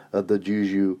all of the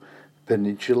Juju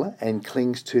Peninsula and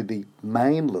clings to the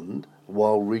mainland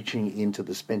while reaching into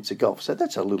the Spencer Gulf. So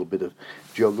that's a little bit of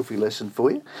geography lesson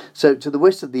for you. So to the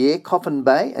west of the Aire, Coffin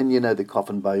Bay, and you know the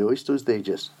Coffin Bay oysters, they're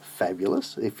just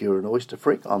fabulous. If you're an oyster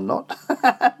freak, I'm not.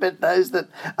 But those that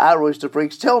are oyster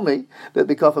freaks tell me that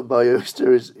the Coffin Bay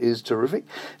oyster is terrific.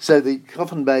 So the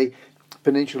Coffin Bay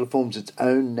Peninsula forms its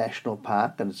own national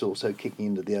park, and it's also kicking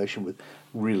into the ocean with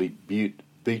really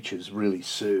beaches, really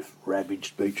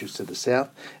surf-ravaged beaches to the south,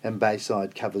 and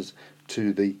bayside covers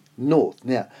to the north.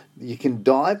 Now, you can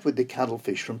dive with the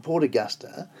cuttlefish from Port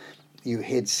Augusta. You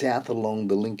head south along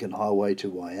the Lincoln Highway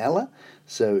to Whyalla.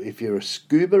 So if you're a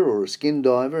scuba or a skin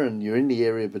diver and you're in the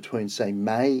area between, say,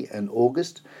 May and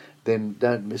August, then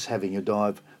don't miss having a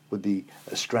dive with the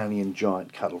Australian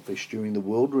giant cuttlefish during the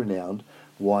world-renowned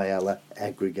Whyalla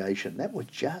aggregation. That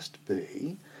would just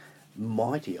be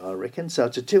mighty, I reckon. So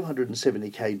it's a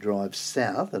 270k drive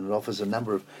south, and it offers a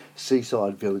number of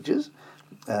seaside villages.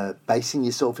 Basing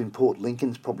yourself in Port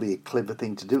Lincoln's probably a clever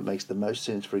thing to do. It makes the most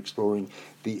sense for exploring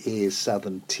the Aire's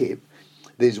southern tip.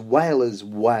 There's Whalers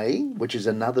Way, which is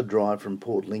another drive from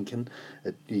Port Lincoln.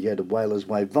 You go to Whalers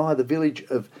Way via the village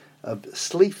of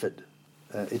Sleaford.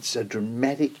 It's a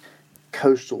dramatic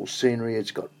coastal scenery.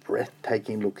 It's got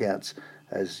breathtaking lookouts,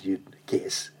 as you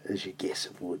guess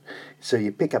it would. So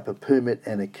you pick up a permit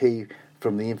and a key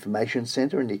from the information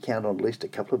centre, and you count on at least a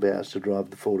couple of hours to drive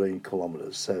the 14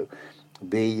 kilometres. So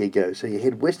there you go. So you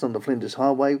head west on the Flinders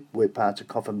Highway, where parts of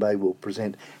Coffin Bay will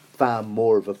present far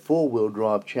more of a four-wheel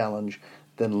drive challenge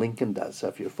than Lincoln does. So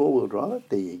if you're a four-wheel driver,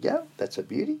 there you go. That's a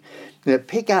beauty. Now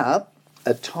pick up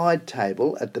a tide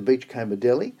table at the Beachcomber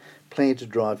Deli. Plan to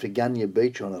drive to Gunya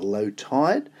Beach on a low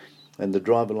tide, and the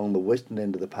drive along the western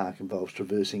end of the park involves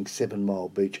traversing 7 Mile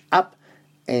Beach up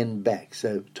and back.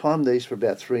 So time these for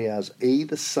about 3 hours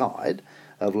either side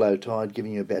of low tide,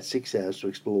 giving you about 6 hours to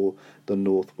explore the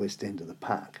northwest end of the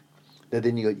park. Now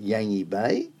then you've got Yangi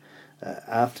Bay.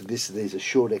 After this, there's a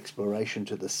short exploration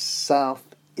to the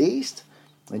southeast,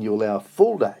 and you allow a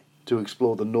full day to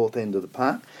explore the north end of the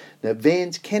park. Now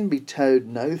vans can be towed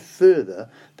no further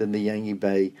than the Yangi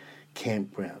Bay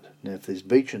campground. Now if there's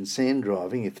beach and sand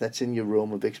driving, if that's in your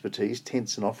realm of expertise,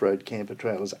 tents and off-road camper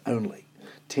trailers only.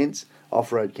 Tents,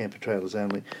 off-road camper trailers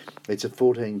only. It's a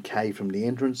 14k from the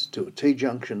entrance to a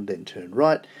T-junction, then turn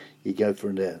right. You go for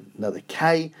another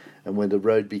K, and when the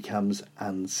road becomes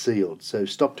unsealed. So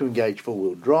stop to engage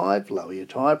four-wheel drive, lower your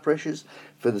tyre pressures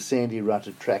for the sandy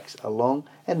rutted tracks along,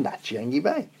 and that's Yangi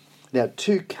Bay. Now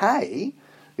 2k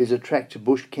is a track to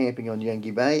bush camping on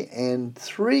Yangi Bay, and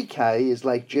 3k is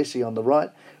Lake Jessie on the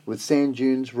right, with sand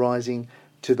dunes rising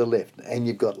to the left. And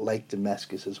you've got Lake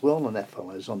Damascus as well, and that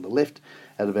follows on the left.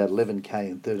 At about 11k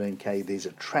and 13k, there's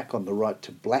a track on the right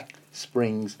to Black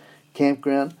Springs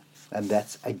Campground, and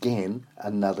that's, again,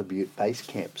 another butte base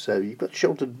camp. So you've got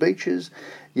sheltered beaches,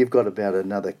 you've got about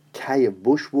another k of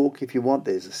bushwalk if you want.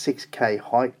 There's a 6k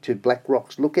hike to Black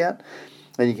Rocks Lookout,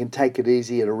 and you can take it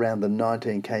easy at around the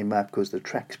 19k mark because the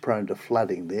track's prone to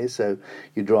flooding there. So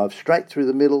you drive straight through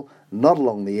the middle, not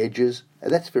along the edges,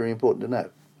 and that's very important to know.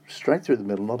 Straight through the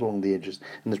middle, not along the edges,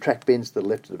 and the track bends to the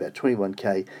left at about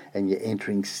 21k, and you're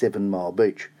entering 7 Mile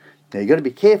Beach. Now you've got to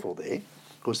be careful there,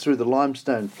 because through the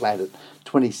limestone flat at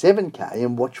 27k,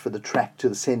 and watch for the track to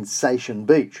the Sensation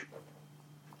Beach.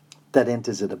 That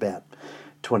enters at about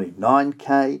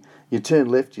 29k. You turn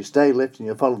left, you stay left, and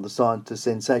you follow the sign to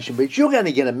Sensation Beach. You're going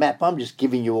to get a map. I'm just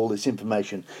giving you all this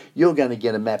information. You're going to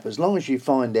get a map. As long as you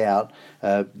find out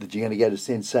that you're going to go to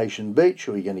Sensation Beach,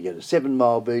 or you're going to go to 7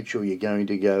 Mile Beach, or you're going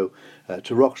to go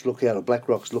to Rocks Lookout or Black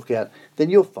Rocks Lookout, then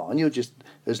you're fine. You'll just,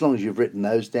 as long as you've written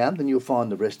those down, then you'll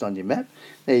find the rest on your map.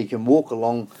 Now you can walk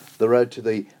along the road to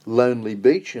the Lonely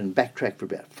Beach and backtrack for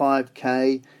about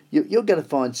 5k. You're going to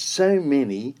find so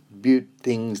many butte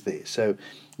things there. So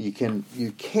you can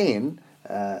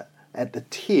at the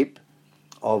tip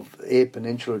of Eyre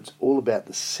Peninsula, it's all about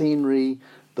the scenery,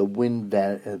 the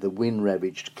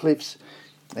wind-ravaged cliffs,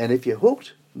 and if you're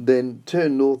hooked, then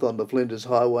turn north on the Flinders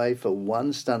Highway for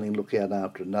one stunning lookout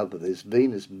after another. There's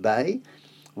Venus Bay,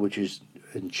 which is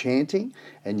enchanting,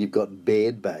 and you've got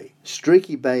Baird Bay.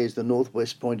 Streaky Bay is the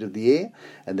northwest point of the Eyre,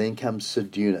 and then comes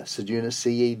Ceduna, Ceduna,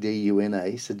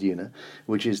 Ceduna,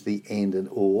 which is the end and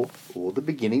or the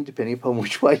beginning, depending upon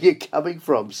which way you're coming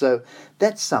from. So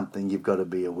that's something you've got to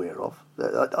be aware of.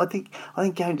 I think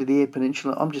going to the Eyre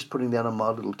Peninsula, I'm just putting that on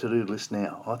my little to-do list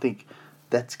now. I think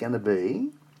that's going to be,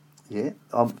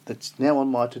 it's now on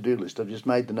my to-do list. I've just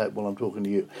made the note while I'm talking to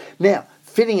you. Now,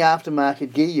 fitting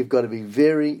aftermarket gear, you've got to be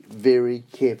very, very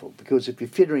careful, because if you're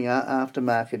fitting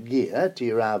aftermarket gear to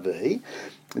your RV,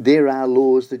 there are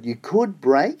laws that you could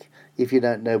break if you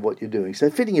don't know what you're doing. So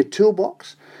fitting a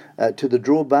toolbox to the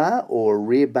drawbar or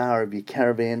rear bar of your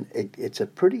caravan. It's a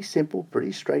pretty simple,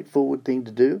 pretty straightforward thing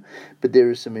to do, but there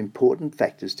are some important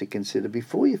factors to consider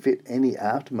before you fit any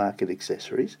aftermarket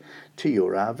accessories to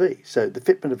your RV. So the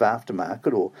fitment of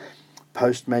aftermarket or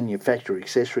post-manufacturer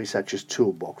accessories such as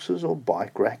toolboxes or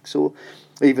bike racks or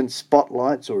even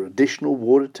spotlights or additional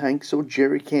water tanks or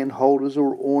jerry can holders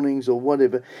or awnings or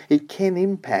whatever, it can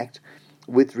impact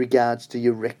with regards to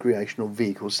your recreational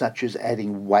vehicle, such as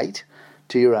adding weight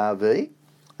to your RV,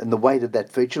 and the weight of that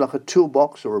feature, like a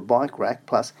toolbox or a bike rack,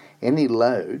 plus any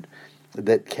load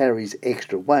that carries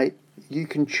extra weight, you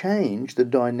can change the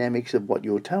dynamics of what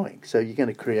you're towing. So you're going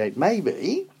to create,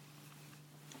 maybe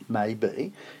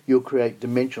you'll create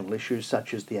dimensional issues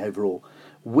such as the overall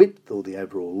width or the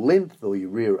overall length or your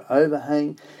rear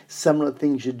overhang. Some of the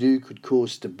things you do could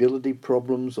cause stability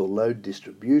problems or load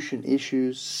distribution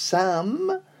issues.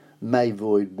 Some may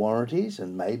void warranties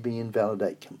and maybe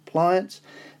invalidate compliance.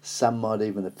 Some might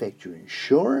even affect your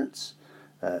insurance.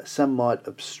 Some might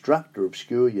obstruct or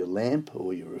obscure your lamp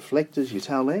or your reflectors, your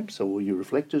tail lamps or your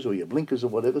reflectors or your blinkers or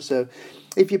whatever. So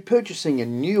if you're purchasing a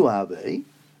new RV,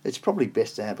 it's probably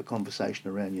best to have a conversation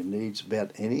around your needs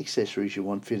about any accessories you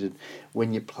want fitted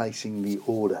when you're placing the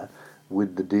order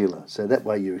with the dealer. So that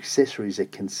way your accessories are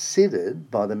considered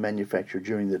by the manufacturer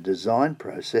during the design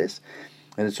process,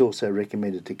 and it's also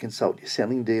recommended to consult your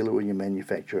selling dealer or your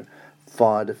manufacturer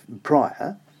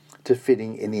prior to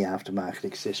fitting any aftermarket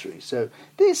accessories. So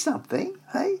there's something,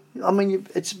 hey? I mean,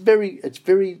 it's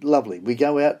very lovely. We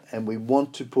go out and we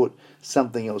want to put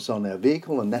something else on our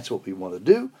vehicle, and that's what we want to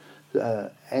do.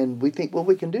 And we think, well,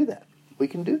 we can do that.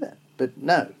 But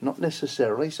no, not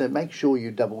necessarily. So make sure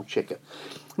you double check it.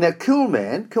 Now,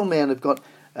 Coolman have got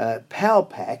power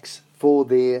packs for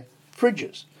their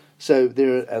fridges. So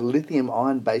they're a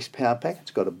lithium-ion-based power pack.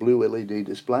 It's got a blue LED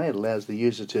display. It allows the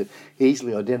user to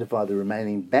easily identify the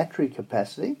remaining battery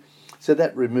capacity. So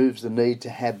that removes the need to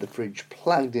have the fridge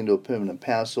plugged into a permanent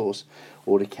power source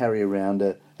or to carry around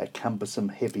a cumbersome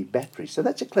heavy battery. So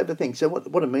that's a clever thing. So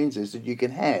what it means is that you can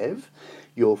have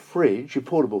your fridge, your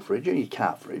portable fridge or your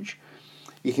car fridge,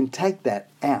 you can take that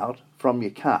out from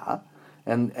your car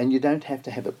and you don't have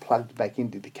to have it plugged back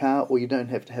into the car, or you don't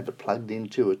have to have it plugged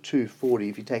into a 240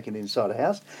 if you take it inside a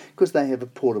house, because they have a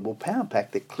portable power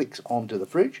pack that clicks onto the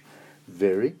fridge.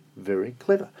 Very, very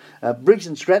clever. Briggs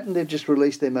 & Stratton, they've just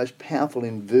released their most powerful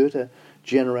inverter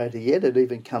generator yet. It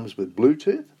even comes with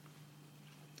Bluetooth.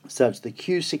 So it's the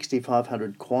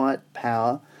Q6500 Quiet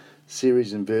Power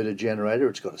Series inverter generator.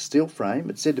 It's got a steel frame.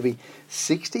 It's said to be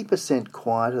 60%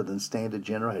 quieter than standard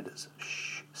generators.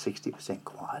 60%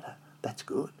 quieter. That's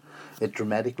good. It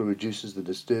dramatically reduces the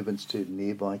disturbance to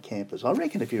nearby campers. I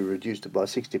reckon if you reduced it by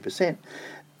 60%,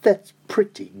 that's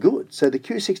pretty good. So the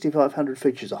Q6500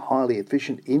 features a highly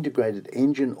efficient integrated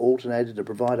engine alternator to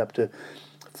provide up to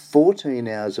 14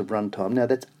 hours of runtime. Now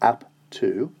that's up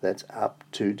to,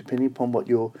 depending upon what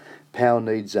your power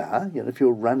needs are. You know, if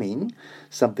you're running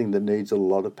something that needs a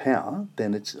lot of power,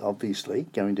 then it's obviously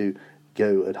going to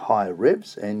go at higher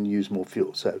revs and use more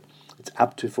fuel. So it's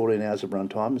up to 14 hours of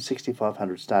runtime,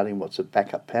 6,500 starting watts of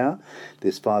backup power.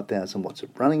 There's 5,000 watts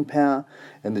of running power,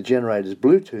 and the generator's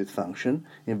Bluetooth function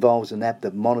involves an app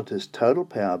that monitors total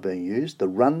power being used, the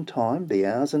runtime, the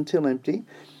hours until empty,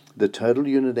 the total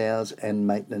unit hours, and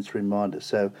maintenance reminders.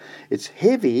 So it's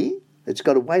heavy. It's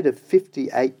got a weight of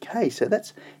 58 so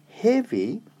that's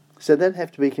heavy. So that'd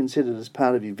have to be considered as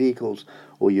part of your vehicle's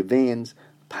or your van's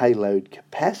payload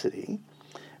capacity.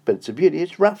 But it's a beauty.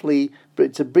 It's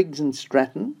a Briggs &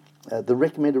 Stratton. The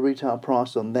recommended retail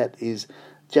price on that is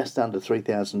just under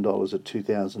 $3,000 at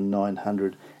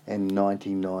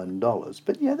 $2,999.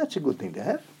 But yeah, that's a good thing to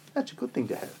have.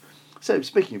 So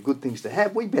speaking of good things to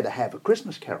have, we better have a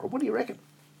Christmas carol. What do you reckon?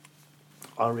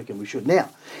 I reckon we should. Now,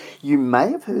 you may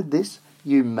have heard this,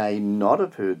 you may not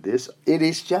have heard this. It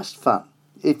is just fun.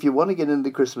 If you want to get into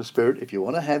the Christmas spirit, if you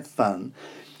want to have fun,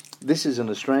 this is an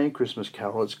Australian Christmas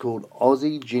carol. It's called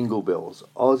Aussie Jingle Bells.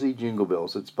 Aussie Jingle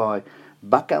Bells. It's by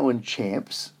Bucko and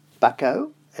Champs.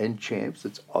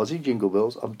 It's Aussie Jingle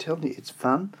Bells. I'm telling you, it's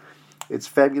fun. It's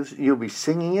fabulous. You'll be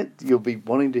singing it. You'll be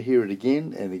wanting to hear it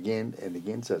again and again and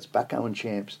again. So it's Bucko and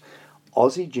Champs,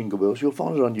 Aussie Jingle Bells. You'll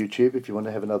find it on YouTube if you want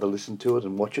to have another listen to it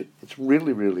and watch it. It's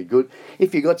really, really good.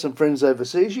 If you've got some friends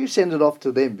overseas, you send it off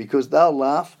to them because they'll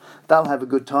laugh. They'll have a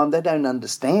good time. They don't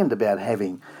understand about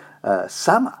having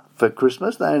summer for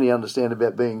Christmas. They only understand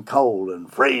about being cold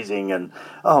and freezing and,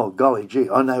 oh, golly gee.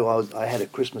 I know I had a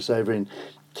Christmas over in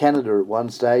Canada at one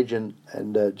stage and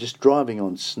just driving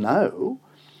on snow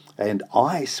And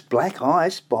ice, black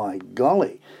ice, by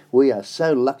golly. We are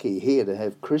so lucky here to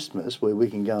have Christmas where we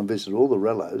can go and visit all the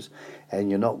rellos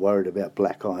and you're not worried about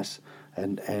black ice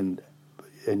and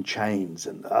chains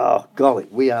and, oh, golly,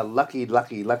 we are lucky.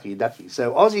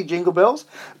 So Aussie Jingle Bells,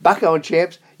 Bucko and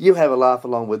Champs, you have a laugh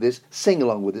along with this, sing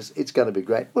along with this. It's going to be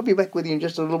great. We'll be back with you in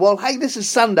just a little while. Hey, this is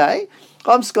Sunday.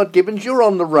 I'm Scott Gibbons. You're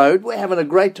on the road. We're having a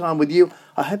great time with you.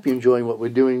 I hope you're enjoying what we're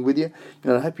doing with you,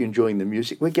 and I hope you're enjoying the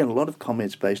music. We're getting a lot of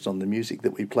comments based on the music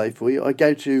that we play for you. I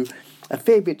go to a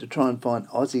fair bit to try and find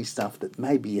Aussie stuff that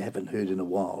maybe you haven't heard in a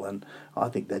while, and I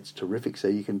think that's terrific, so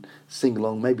you can sing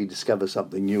along, maybe discover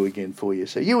something new again for you.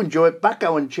 So you enjoy it.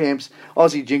 Bucko and Champs,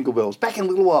 Aussie Jingle Bells. Back in a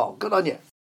little while. Good on you.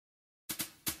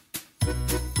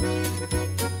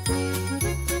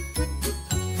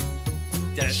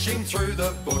 Dashing through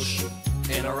the bush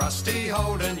in a rusty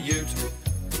Holden ute,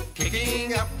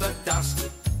 kicking up the dust,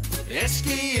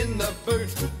 Esky in the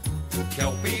boot,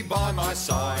 Kelpie by my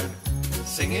side,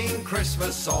 singing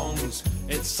Christmas songs.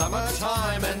 It's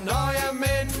summertime and I am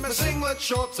in my singlet,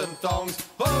 shorts and thongs.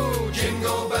 Oh,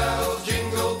 jingle bells,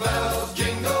 jingle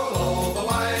all the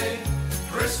way.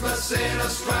 Christmas in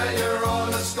Australia on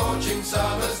a scorching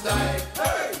summer's day.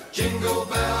 Hey! Jingle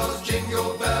bells,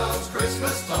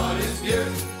 Christmas time is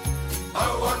beaut.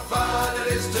 Oh, what fun it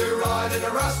is to ride in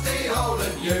a rusty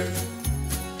Holden ute.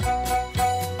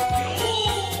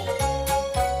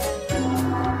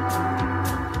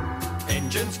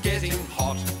 Engine's getting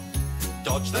hot,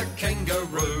 dodge the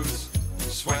kangaroos.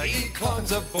 Swaggy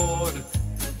climbs aboard,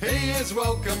 he is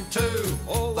welcome too.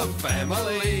 All the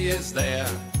family is there,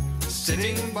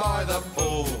 sitting by the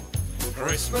pool.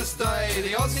 Christmas Day,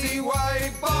 the Aussie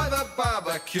way, by the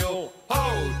barbecue.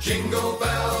 Oh, jingle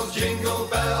bells, jingle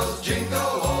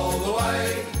all the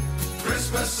way.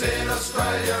 Christmas in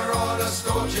Australia on a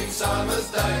scorching summer's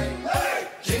day. Hey!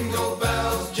 Jingle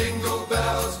bells,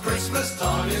 Christmas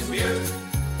time is beaut.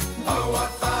 Oh, what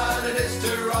fun it is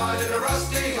to ride in a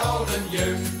rusty Holden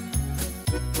ute.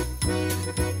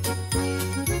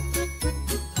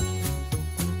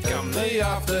 Come the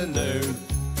afternoon,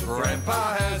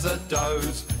 Grandpa has a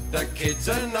doze. The kids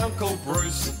and Uncle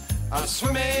Bruce are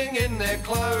swimming in their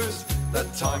clothes. The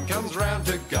time comes round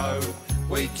to go.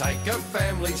 We take a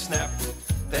family snap,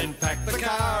 then pack the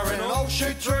car and all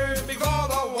shoot through before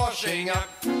the washing up.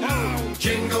 Oh,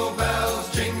 jingle bells,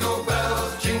 jingle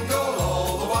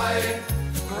all the way.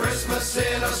 Christmas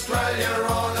in Australia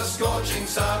on a scorching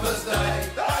summer's day.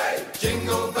 Hey!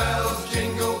 Jingle bells,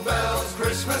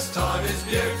 Christmas time is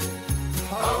beaut.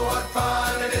 Oh, what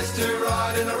fun it is to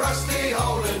ride in a rusty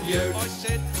Holden ute. I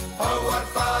said, oh, what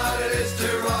fun it is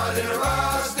to ride in a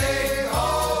rusty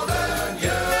Holden ute.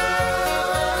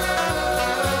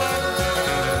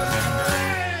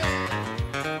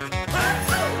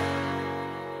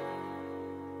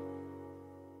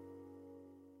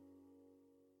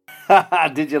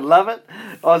 Did you love it?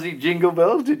 Aussie Jingle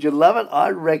Bells, did you love it? I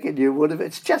reckon you would have.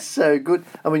 It's just so good.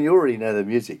 I mean, you already know the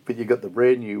music, but you got the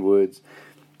brand new words.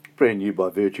 Brand new by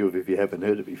virtue of if you haven't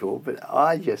heard it before, but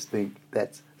I just think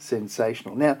that's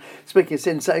sensational. Now, speaking of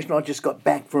sensational, I just got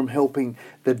back from helping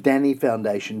the Danny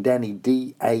Foundation, Danny,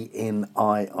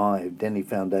 D-A-N-I-I, Danny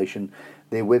Foundation.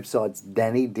 Their website's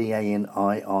danny,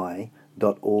 DANI.org.au.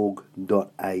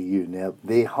 Now,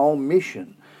 their whole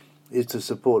mission is to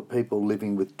support people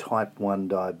living with type 1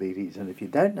 diabetes, and if you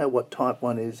don't know what type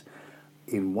 1 is,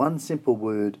 in one simple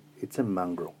word, it's a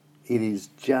mongrel. It is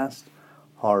just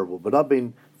horrible, but I've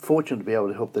been fortunate to be able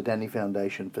to help the Danny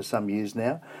Foundation for some years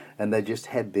now, and they just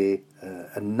had their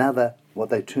another, what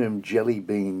they term jelly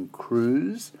bean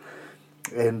cruise,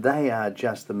 and they are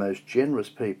just the most generous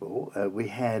people. We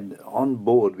had on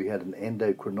board, we had an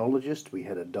endocrinologist, we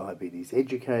had a diabetes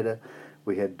educator,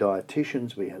 we had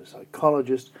dietitians, we had a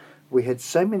psychologist, we had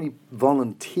so many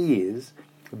volunteers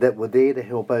that were there to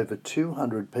help over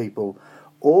 200 people,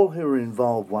 all who are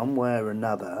involved one way or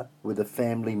another with a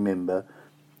family member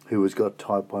who has got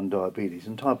type 1 diabetes.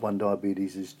 And type 1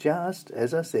 diabetes is just,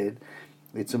 as I said,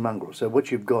 it's a mongrel. So what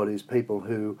you've got is people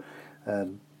who,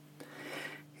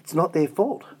 it's not their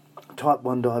fault. Type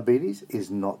 1 diabetes is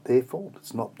not their fault.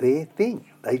 It's not their thing.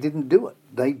 They didn't do it.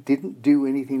 They didn't do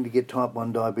anything to get type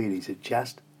 1 diabetes. It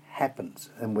just happens.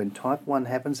 And when type 1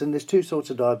 happens, and there's two sorts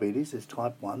of diabetes, there's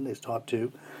type 1, there's type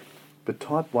 2, but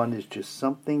type 1 is just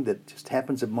something that just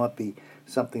happens. It might be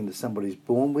something that somebody's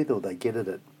born with, or they get it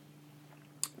at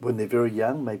when they're very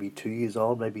young, maybe 2 years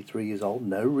old, maybe 3 years old,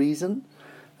 no reason.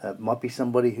 Might be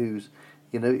somebody who's,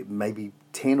 maybe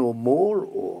 10 or more,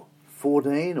 or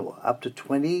 14, or up to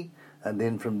 20, and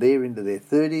then from there into their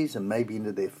 30s and maybe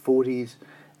into their 40s,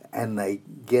 and they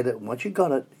get it. And once you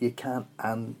got it, you can't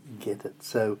un-get it.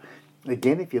 So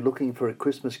Again, if you're looking for a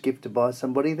Christmas gift to buy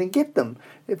somebody, then get them.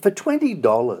 For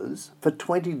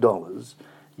 $20,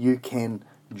 you can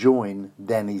join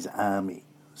Danny's Army.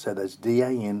 So that's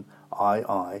DANII,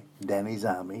 Danny's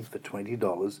Army, for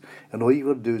 $20. And all you've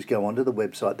got to do is go onto the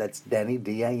website. That's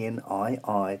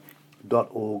DANII.org.au.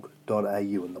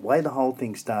 And the way the whole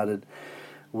thing started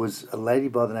was a lady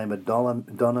by the name of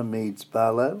Donna Meads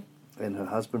Barlow and her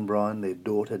husband Brian, their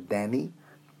daughter Danny,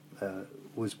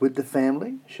 was with the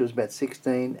family. She was about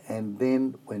 16 and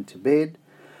then went to bed.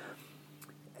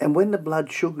 And when the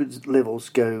blood sugar levels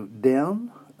go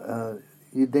down,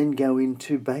 you then go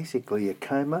into basically a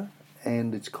coma,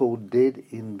 and it's called dead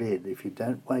in bed. If you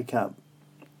don't wake up,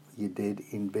 you're dead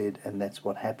in bed, and that's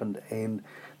what happened. And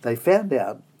they found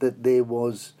out that there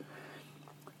was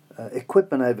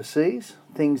equipment overseas,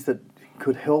 things that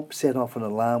could help set off an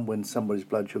alarm when somebody's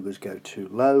blood sugars go too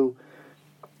low.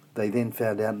 They then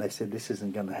found out and they said this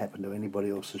isn't going to happen to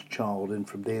anybody else's child, and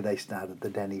from there they started the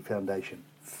Danny Foundation.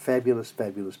 Fabulous,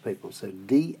 fabulous people. So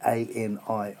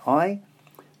DANII.org.au.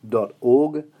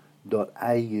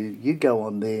 You go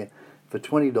on there. For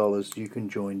 $20 you can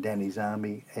join Danny's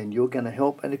Army and you're going to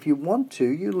help. And if you want to,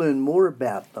 you learn more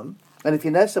about them. And if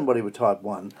you know somebody with type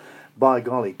 1, by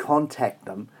golly, contact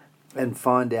them and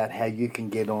find out how you can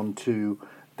get on to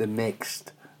the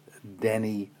next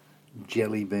Danny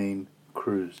Jelly Bean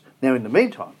cruise. Now, in the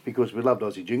meantime, because we loved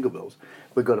Aussie Jingle Bells,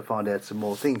 we've got to find out some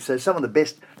more things. So some of the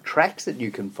best tracks that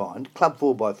you can find, Club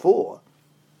 4x4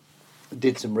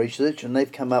 did some research and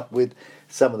they've come up with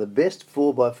some of the best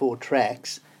 4x4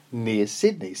 tracks near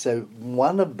Sydney. So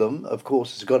one of them, of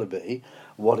course, has got to be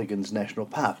Wattagans National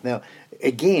Park. Now,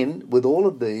 again, with all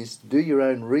of these, do your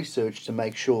own research to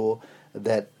make sure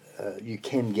that you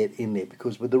can get in there,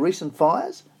 because with the recent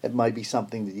fires, it may be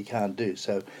something that you can't do.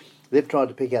 So they've tried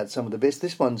to pick out some of the best.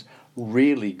 This one's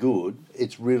really good.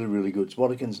 It's really, really good. It's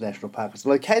Wattagans National Park. It's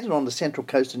located on the central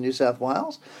coast of New South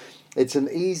Wales. It's an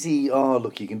easy,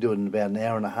 you can do it in about an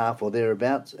hour and a half or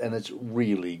thereabouts, and it's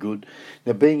really good.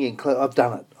 Now, being in I've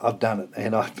done it,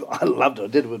 and I loved it. I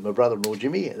did it with my brother-in-law,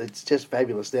 Jimmy. It's just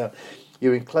fabulous. Now,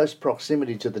 you're in close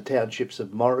proximity to the townships of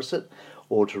Morisset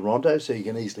or Toronto, so you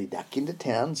can easily duck into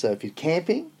town. So if you're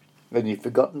camping and you've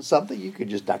forgotten something, you can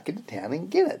just duck into town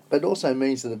and get it. But it also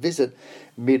means that a visit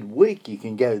midweek, you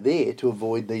can go there to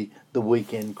avoid the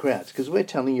weekend crowds, because we're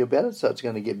telling you about it, so it's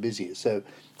going to get busier. So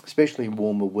especially in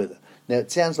warmer weather. Now,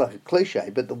 it sounds like a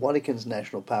cliche, but the Wattagans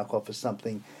National Park offers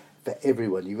something for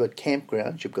everyone. You've got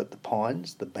campgrounds, you've got the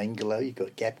Pines, the Bangalow, you've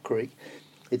got Gap Creek.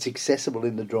 It's accessible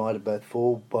in the dry to both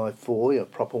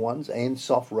 4x4, proper ones, and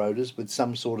soft roaders with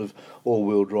some sort of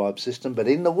all-wheel drive system. But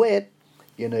in the wet,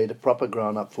 you need a proper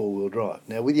grown-up four-wheel drive.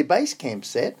 Now, with your base camp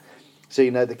set, so you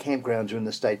know the campgrounds are in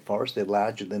the state forest, they're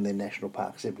larger than their national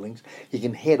park siblings, you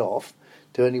can head off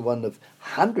to any one of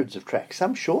hundreds of tracks,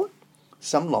 some short,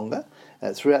 some longer,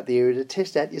 throughout the area to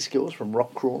test out your skills, from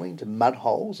rock crawling to mud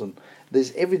holes, and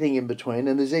there's everything in between.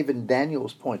 And there's even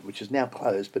Daniel's Point, which is now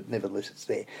closed, but nevertheless it's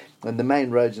there. And the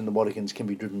main roads in the Wattagans can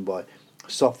be driven by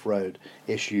soft road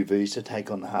SUVs to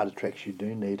take on the harder tracks. You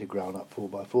do need a grown-up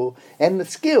 4x4. And the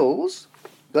skills,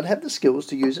 you've got to have the skills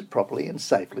to use it properly and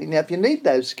safely. Now, if you need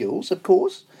those skills, of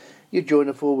course, you join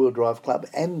a four-wheel drive club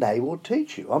and they will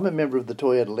teach you. I'm a member of the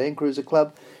Toyota Land Cruiser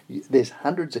Club. There's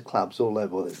hundreds of clubs all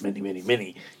over, well, there's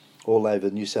many all over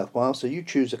New South Wales. So you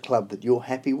choose a club that you're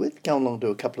happy with, go along to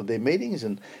a couple of their meetings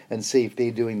and see if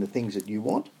they're doing the things that you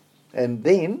want. And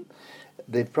then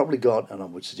they've probably got, and I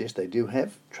would suggest they do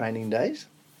have, training days,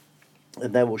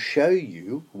 and they will show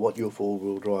you what your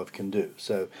four-wheel drive can do.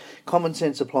 So common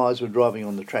sense applies when driving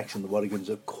on the tracks in the Wattagans,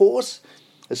 of course,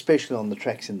 especially on the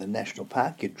tracks in the National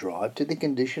Park. You drive to the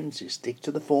conditions, you stick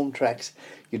to the form tracks,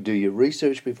 you do your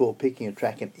research before picking a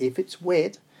track, and if it's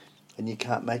wet and you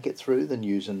can't make it through, then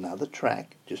use another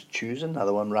track. Just choose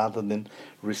another one rather than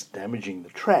risk damaging the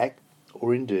track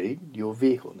or indeed your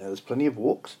vehicle. Now, there's plenty of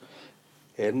walks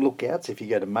and lookouts. If you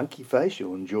go to Monkey Face,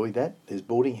 you'll enjoy that. There's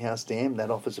Boarding House Dam, that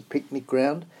offers a picnic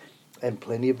ground and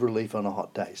plenty of relief on a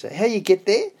hot day. So how you get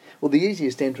there? Well, the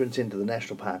easiest entrance into the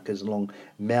National Park is along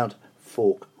Mount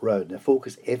Fork Road. Now, Fork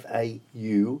is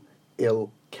F-A-U-L-K.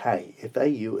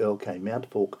 F-A-U-L-K,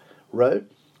 Mount Fork Road.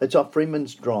 It's off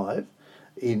Freeman's Drive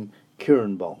in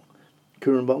Currumbong.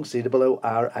 Currumbong, C-O-R-A-N-B-O-N-G,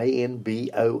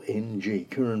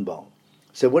 Currumbong.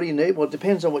 So what do you need? Well, it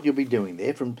depends on what you'll be doing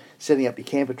there, from setting up your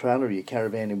camper trailer or your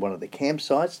caravan in one of the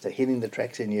campsites to hitting the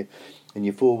tracks in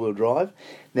your four-wheel drive.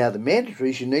 Now, the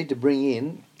mandatories, you need to bring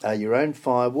in your own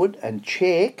firewood and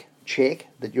check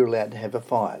that you're allowed to have a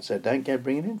fire. So don't go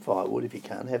bringing in firewood if you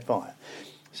can't have fire.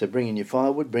 So bring in your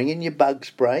firewood, bring in your bug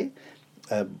spray,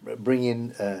 bring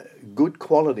in good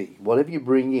quality, whatever you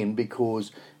bring in,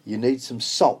 because you need some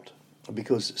salt,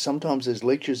 because sometimes there's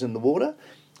leeches in the water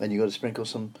and you've got to sprinkle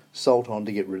some salt on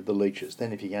to get rid of the leeches.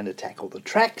 Then if you're going to tackle the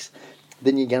tracks,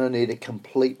 then you're going to need a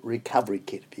complete recovery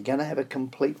kit. If you're going to have a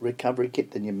complete recovery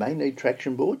kit, then you may need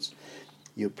traction boards.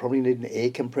 You'll probably need an air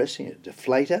compressor, a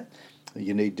deflator.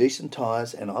 You need decent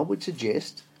tyres, and I would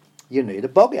suggest you need a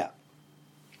bog out.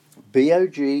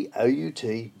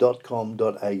 bogout.com.au,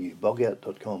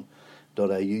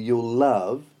 bogout.com.au. You'll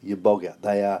love your bog out.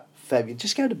 They are fabulous.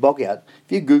 Just go to bog out.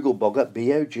 If you Google bog out,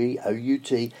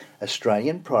 BOGOUT,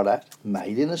 Australian product,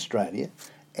 made in Australia,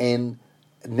 and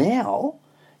now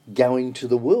going to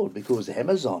the world because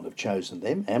Amazon have chosen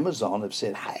them. Amazon have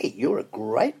said, hey, you're a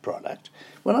great product.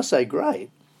 When I say great,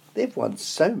 they've won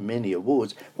so many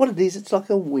awards. What it is, it's like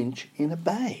a winch in a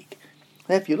bag.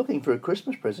 Now, if you're looking for a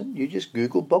Christmas present, you just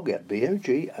Google bog out,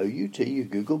 BOGOUT, you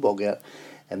Google bog out,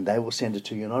 and they will send it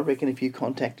to you. And I reckon if you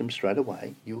contact them straight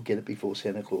away, you'll get it before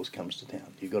Santa Claus comes to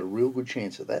town. You've got a real good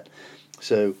chance of that.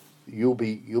 So you'll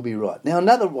be right. Now,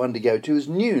 another one to go to is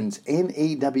Newnes,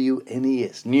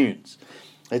 Newnes, Newnes.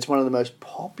 It's one of the most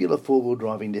popular four-wheel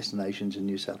driving destinations in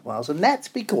New South Wales, and that's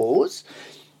because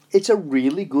it's a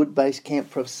really good base camp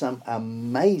for some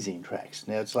amazing tracks.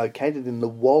 Now, it's located in the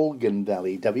Wolgan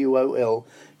Valley, WOLGAN,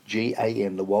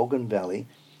 the Wolgan Valley,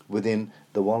 within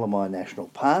the Wallamai National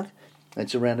Park.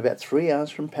 It's around about 3 hours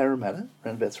from Parramatta,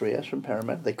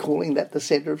 They're calling that the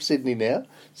centre of Sydney now,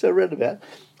 so around about.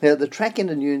 Now, the track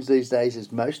into Newnes these days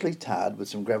is mostly tarred with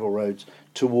some gravel roads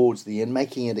towards the end,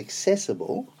 making it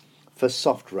accessible for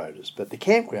soft roaders. But the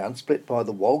campground, split by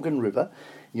the Wolgan River,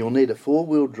 you'll need a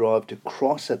four-wheel drive to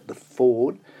cross at the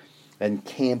ford and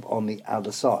camp on the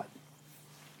other side.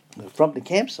 From the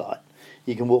campsite,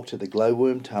 you can walk to the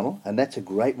glowworm tunnel, and that's a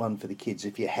great one for the kids.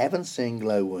 If you haven't seen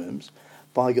glowworms,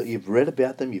 by God, you've read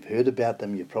about them, you've heard about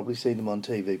them, you've probably seen them on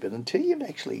TV, but until you've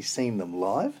actually seen them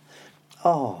live,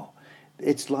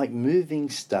 it's like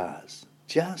moving stars.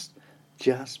 Just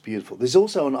beautiful. There's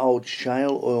also an old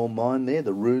shale oil mine there,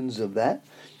 the ruins of that.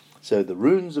 So the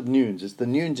ruins of Newnes, it's the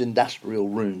Newnes industrial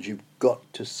ruins. You've got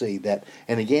to see that.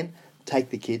 And again, take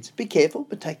the kids. Be careful,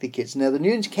 but take the kids. Now, the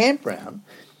Newnes campground,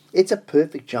 it's a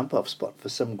perfect jump-off spot for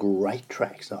some great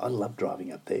tracks. Now, I love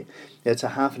driving up there. It's a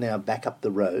half an hour back up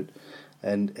the road,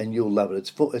 and you'll love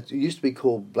it. It used to be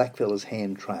called Blackfellas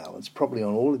Hand Trail. It's probably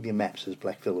on all of your maps as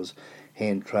Blackfellas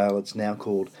Hand Trail. It's now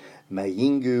called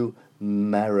Mayingu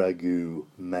Marigu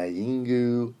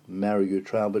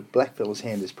Trail, but Blackfellas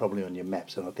Hand is probably on your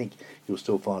maps, and I think you'll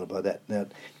still find it by that. Now,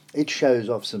 it shows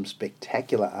off some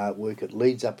spectacular artwork. It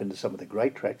leads up into some of the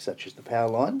great tracks such as the Power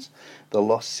Lines, the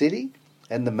Lost City,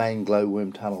 and the main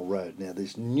Glowworm Tunnel Road. Now,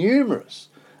 there's numerous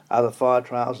other fire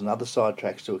trails and other side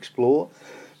tracks to explore.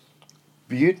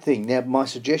 Beaut thing. Now, my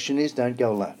suggestion is don't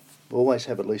go alone. Always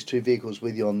have at least two vehicles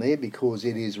with you on there because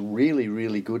it is really,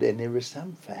 really good, and there are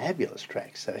some fabulous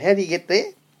tracks. So how do you get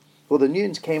there? Well, the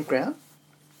Newnes campground,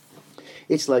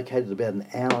 it's located about an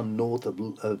hour north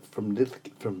from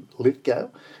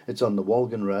Lithgow. It's on the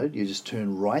Wolgan Road. You just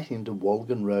turn right into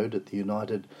Wolgan Road at the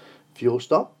United Fuel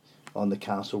Stop on the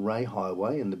Castlereagh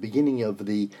Highway, and the beginning of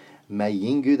the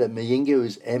Mayingu. That Mayingu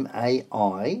is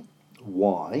Maiyngu,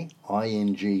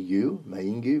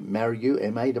 Mayingu, Marigu,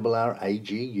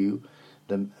 Marragu,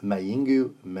 the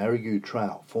Mayingu Marigu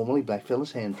Trail, formerly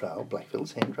Blackfellas Hand Trail,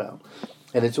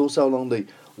 and it's also along the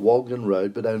Wolgan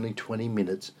Road, but only 20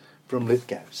 minutes from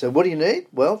Lithgow. So what do you need?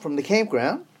 Well, from the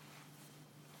campground,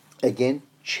 again,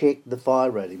 check the fire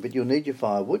rating, but you'll need your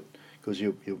firewood because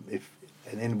and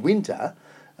in winter,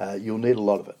 you'll need a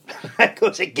lot of it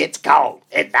because it gets cold.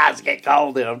 It does get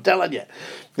cold there, I'm telling you.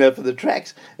 Now, for the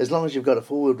tracks, as long as you've got a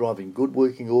four-wheel drive in good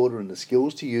working order and the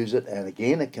skills to use it, and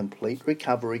again, a complete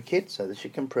recovery kit, so that's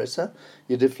your compressor,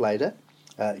 your deflator,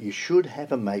 you should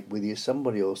have a mate with you,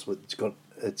 somebody else it's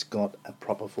got a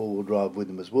proper four-wheel drive with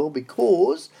them as well,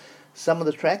 because some of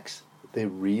the tracks, they're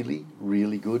really,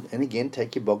 really good. And again,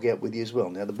 take your bog out with you as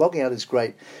well. Now, the bog out is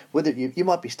great. Whether you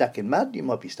might be stuck in mud, you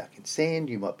might be stuck in sand,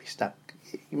 you might be stuck.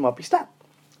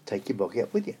 Take your bog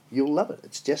out with you. You'll love it.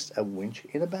 It's just a winch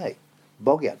in a bag.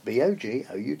 Bog out,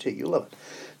 BOGOUT. You'll love it.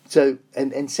 So,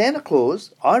 and Santa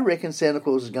Claus, I reckon Santa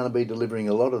Claus is going to be delivering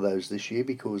a lot of those this year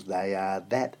because they are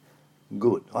that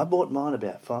good. I bought mine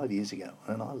about 5 years ago,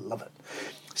 and I love it.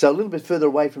 So a little bit further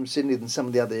away from Sydney than some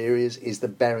of the other areas is the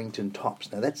Barrington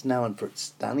Tops. Now, that's known for its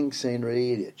stunning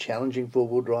scenery, challenging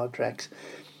four-wheel drive tracks.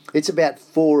 It's about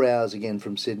 4 hours again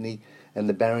from Sydney, and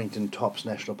the Barrington Tops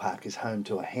National Park is home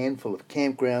to a handful of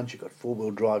campgrounds. You've got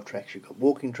four-wheel drive tracks, you've got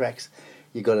walking tracks,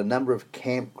 you've got a number of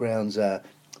campgrounds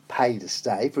pay to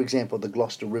stay. For example, the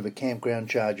Gloucester River Campground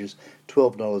charges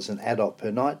 $12 an adult per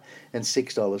night and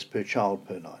 $6 per child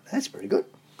per night. That's pretty good.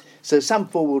 So some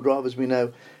four-wheel drivers we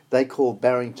know, they call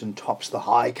Barrington Tops the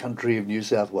high country of New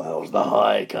South Wales. The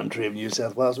high country of New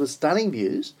South Wales with stunning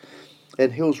views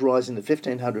and hills rising to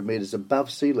 1,500 metres above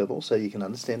sea level, so you can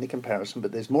understand the comparison,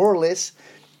 but there's more or less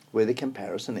where the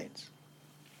comparison ends.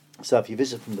 So if you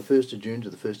visit from the 1st of June to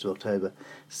the 1st of October,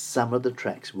 some of the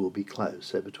tracks will be closed.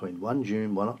 So between 1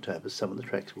 June, 1 October, some of the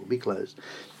tracks will be closed.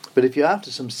 But if you're after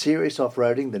some serious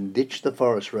off-roading, then ditch the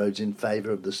forest roads in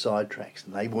favour of the side tracks,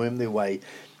 and they worm their way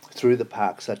through the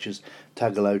park, such as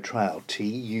Tugalow Trail,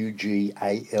 Tugalow,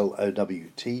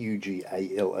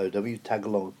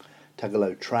 Tugalow,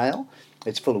 Tugalow Trail.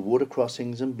 It's full of water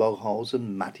crossings and bog holes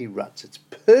and muddy ruts. It's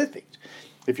perfect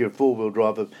if you're a four-wheel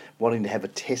driver wanting to have a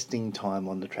testing time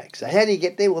on the track. So how do you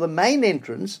get there? Well, the main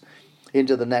entrance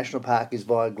into the national park is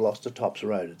via Gloucester Tops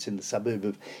Road. It's in the suburb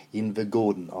of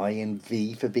Invergordon,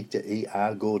 INV for Victor,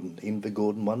 ER Gordon,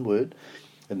 Invergordon, one word.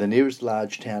 And the nearest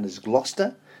large town is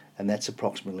Gloucester, and that's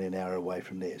approximately an hour away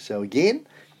from there. So again,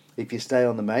 if you stay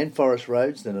on the main forest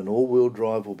roads, then an all-wheel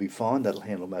drive will be fine. That'll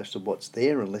handle most of what's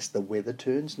there unless the weather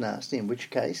turns nasty, in which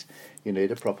case you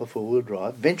need a proper four-wheel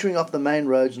drive. Venturing off the main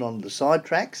roads and onto the side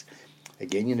tracks,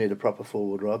 again, you need a proper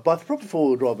four-wheel drive. By proper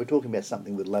four-wheel drive, we're talking about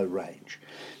something with low range.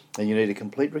 And you need a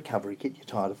complete recovery kit, your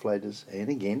tyre deflators, and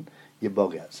again, your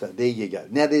bog out. So there you go.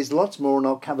 Now, there's lots more, and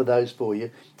I'll cover those for you.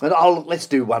 And let's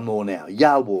do one more now.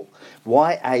 Yarwal,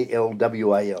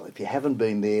 Yalwal. If you haven't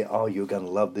been there, you're going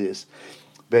to love this.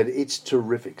 But it's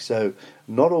terrific. So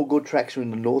not all good tracks are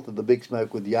in the north of the Big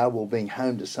Smoke, with Yarwal being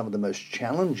home to some of the most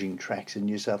challenging tracks in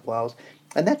New South Wales.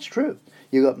 And that's true.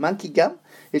 You've got Monkey Gum.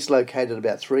 It's located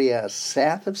about 3 hours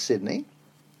south of Sydney.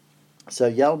 So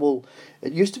Yarwal,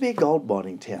 it used to be a gold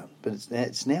mining town, but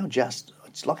it's now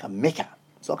it's like a mecca.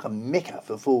 It's like a mecca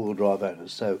for four-wheel drive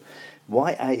owners. So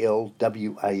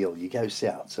Yalwal, you go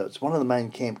south. So it's one of the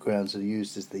main campgrounds that are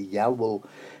used as the Yarwal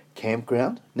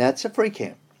campground. Now, it's a free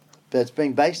camp, but it's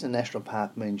being based in a national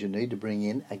park means you need to bring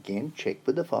in, again, check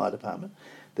with the fire department,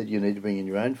 that you need to bring in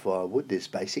your own firewood. There's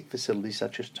basic facilities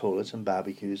such as toilets and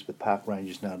barbecues, with park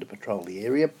rangers known to patrol the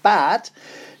area. But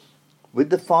with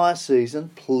the fire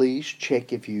season, please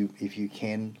check if you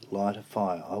can light a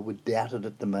fire. I would doubt it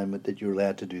at the moment that you're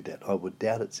allowed to do that. I would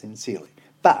doubt it sincerely.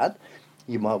 But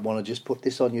you might want to just put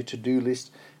this on your to-do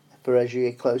list for as you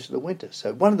get closer to winter.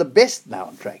 So one of the best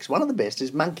known tracks,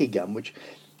 is Monkey Gum, which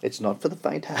it's not for the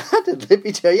faint-hearted, let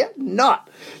me tell you, not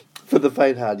for the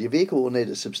faint-hearted. Your vehicle will need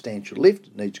a substantial lift,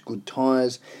 it needs good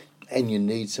tyres, and you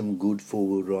need some good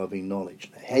four-wheel driving knowledge.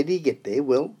 Now, how do you get there?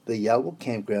 Well, the Yarwal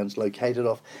campground's located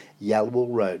off Yarwal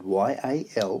Road,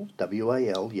 Yalwal,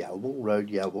 Yarwal Road,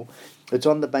 Yarwal. It's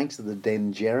on the banks of the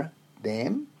Dengerra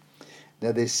Dam.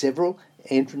 Now, there's several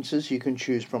entrances you can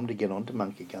choose from to get onto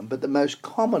Monkey Gum, but the most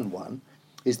common one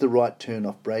is the right turn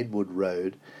off Braidwood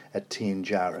Road at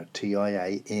Tianjara,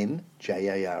 Tianjara,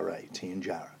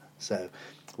 Tianjara. So,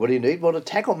 what do you need? Well, to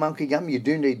tackle Monkey Gum, you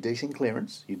do need decent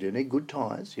clearance, you do need good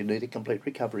tyres, you need a complete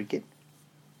recovery kit,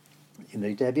 you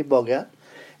need to have your bog out,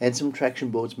 and some traction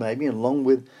boards maybe, along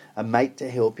with a mate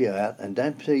to help you out. And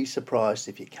don't be surprised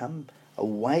if you come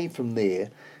away from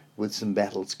there with some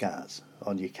battle scars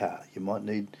on your car. You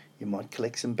might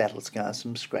collect some battle scars,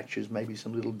 some scratches, maybe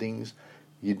some little dings.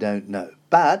 You don't know.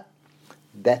 But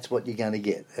that's what you're going to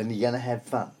get, and you're going to have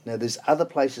fun. Now, there's other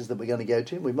places that we're going to go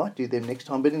to. We might do them next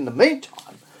time, but in the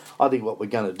meantime, I think what we're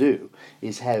going to do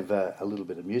is have a little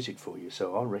bit of music for you.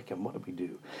 So I reckon, what do we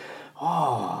do?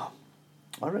 I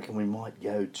reckon we might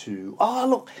go to...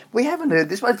 look, we haven't heard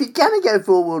this one. If you're going to go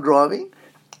four-wheel driving,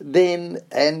 then...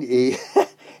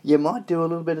 you might do a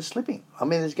little bit of slipping. I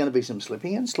mean, there's going to be some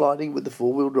slipping and sliding with the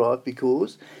four-wheel drive,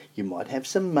 because you might have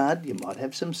some mud, you might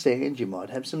have some sand, you might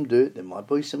have some dirt, there might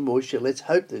be some moisture. Let's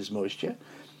hope there's moisture.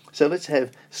 So let's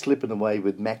have Slipping Away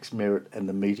with Max Merritt and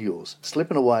the Meteors.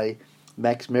 Slipping Away,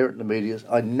 Max Merritt and the Meteors.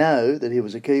 I know that he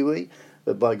was a Kiwi,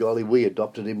 but by golly, we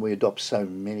adopted him. We adopt so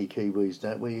many Kiwis,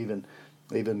 don't we?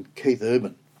 Even Keith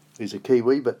Urban is a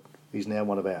Kiwi, but he's now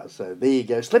one of ours. So there you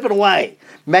go. Slipping Away.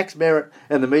 Max Merritt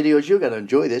and the Meteors. You're going to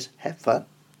enjoy this. Have fun.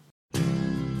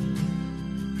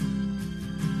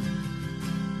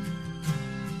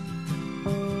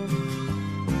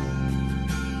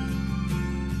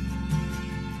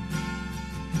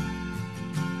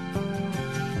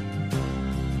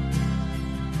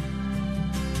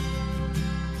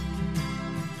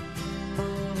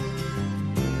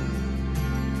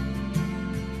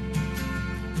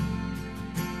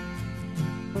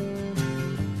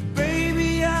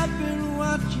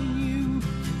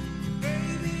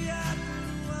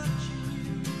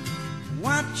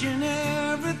 Watching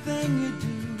every everything you do,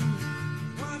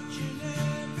 watching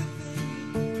everything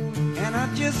you do. And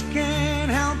I just can't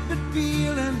help but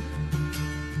feeling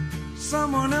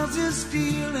someone else is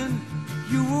stealing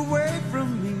you away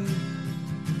from me.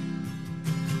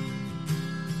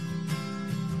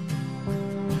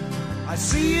 I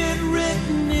see it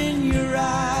written in your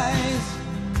eyes,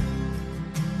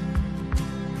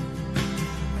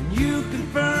 and you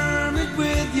confirm it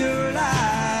with your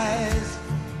lies.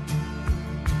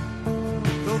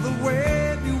 Though the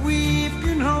web you weave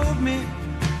can hold me,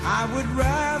 I would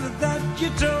rather that you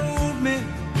told me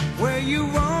where you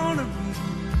wanna be.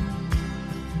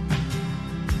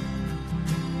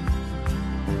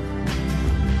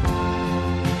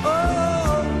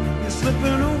 Oh, you're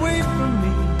slipping away from me.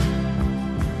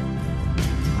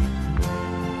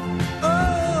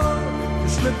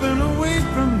 Slipping away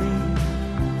from me,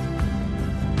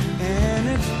 and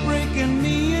it's breaking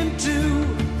me in two,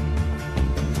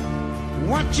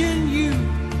 watching you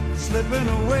slipping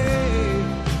away.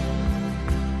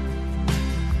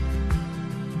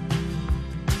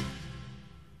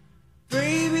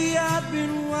 Baby, I've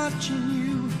been watching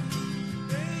you.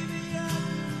 Baby, I've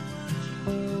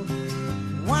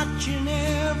been watching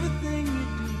everything you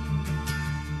do,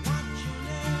 watching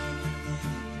everything.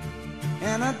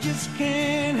 And I just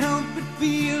can't help but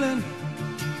feeling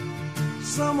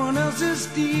someone else is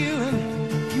stealing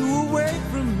you away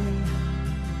from me.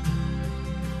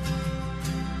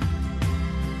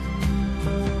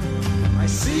 I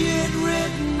see it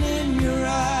written in your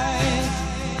eyes,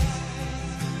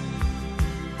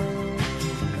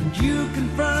 and you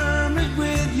confirm it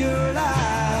with your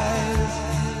lies.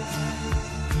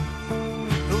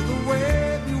 Though the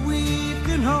web you weave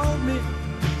can hold me,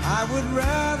 I would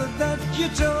rather that you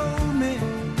told me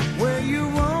where you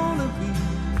wanna be.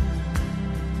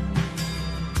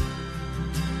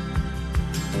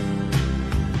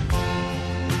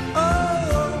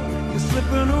 Oh, you're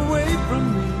slipping away from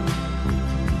me.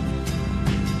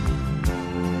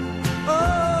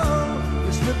 Oh,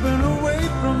 you're slipping away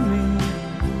from me,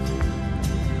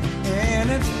 and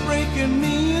it's breaking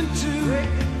me in two,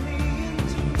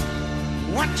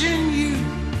 watching you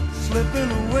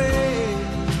slipping away.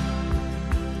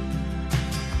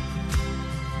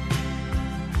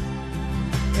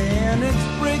 And it's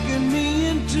breaking me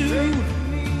into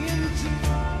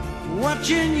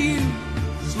watching you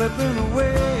slipping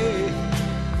away.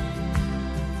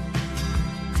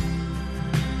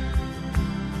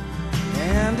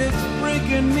 And it's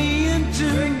breaking me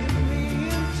into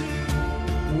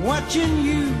watching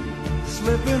you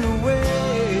slipping away.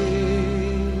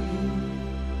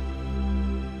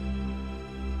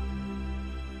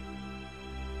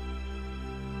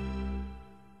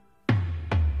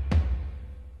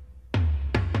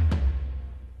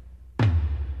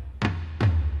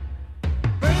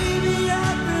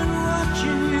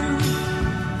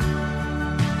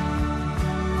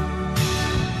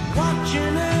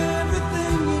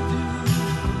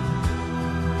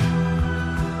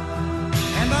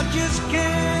 Just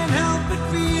can't help but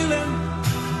feeling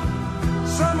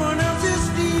someone else is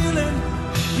stealing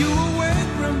you away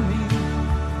from me.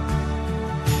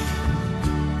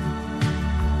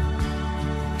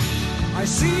 I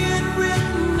see it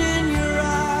written in your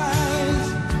eyes,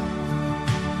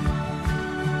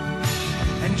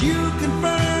 and you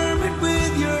confirm it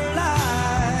with your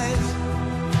lies.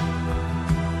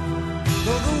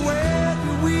 Though the web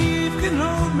you weave can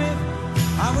hold me,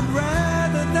 I would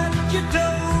rather that you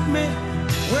told me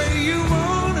where you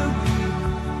wanna be.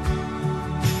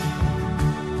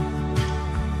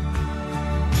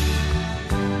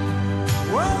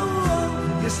 Whoa, whoa,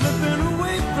 you're slipping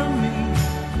away from me.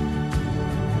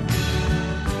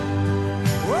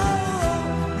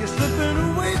 Whoa, you're slipping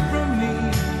away from me,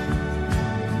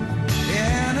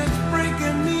 and it's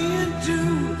breaking me in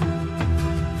two,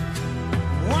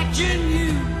 watching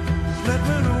you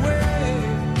slipping away.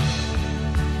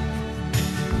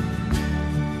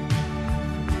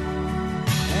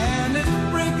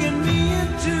 Breaking me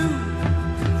into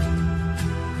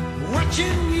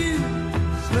watching you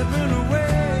slipping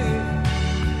away.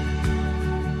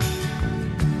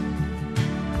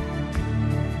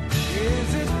 Yes,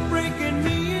 it's breaking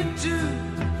me into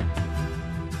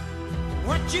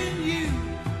watching you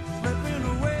slipping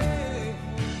away.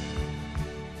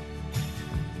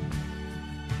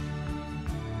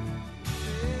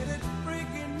 Yes, it's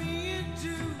breaking me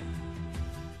into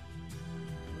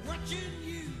watching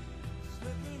you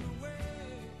slipping away.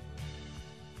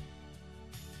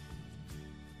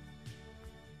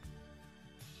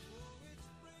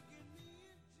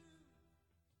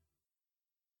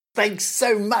 Thanks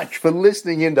so much for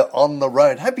listening into On The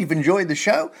Road. Hope you've enjoyed the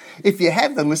show. If you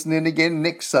have, then listen in again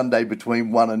next Sunday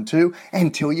between 1 and 2,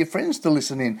 and tell your friends to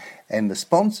listen in. And the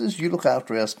sponsors, you look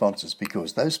after our sponsors,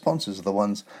 because those sponsors are the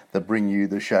ones that bring you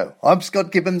the show. I'm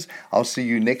Scott Gibbons. I'll see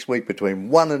you next week between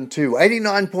 1 and 2.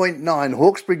 89.9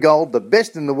 Hawkesbury Gold, the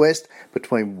best in the West,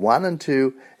 between 1 and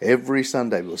 2 every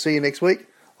Sunday. We'll see you next week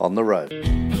on The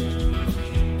Road.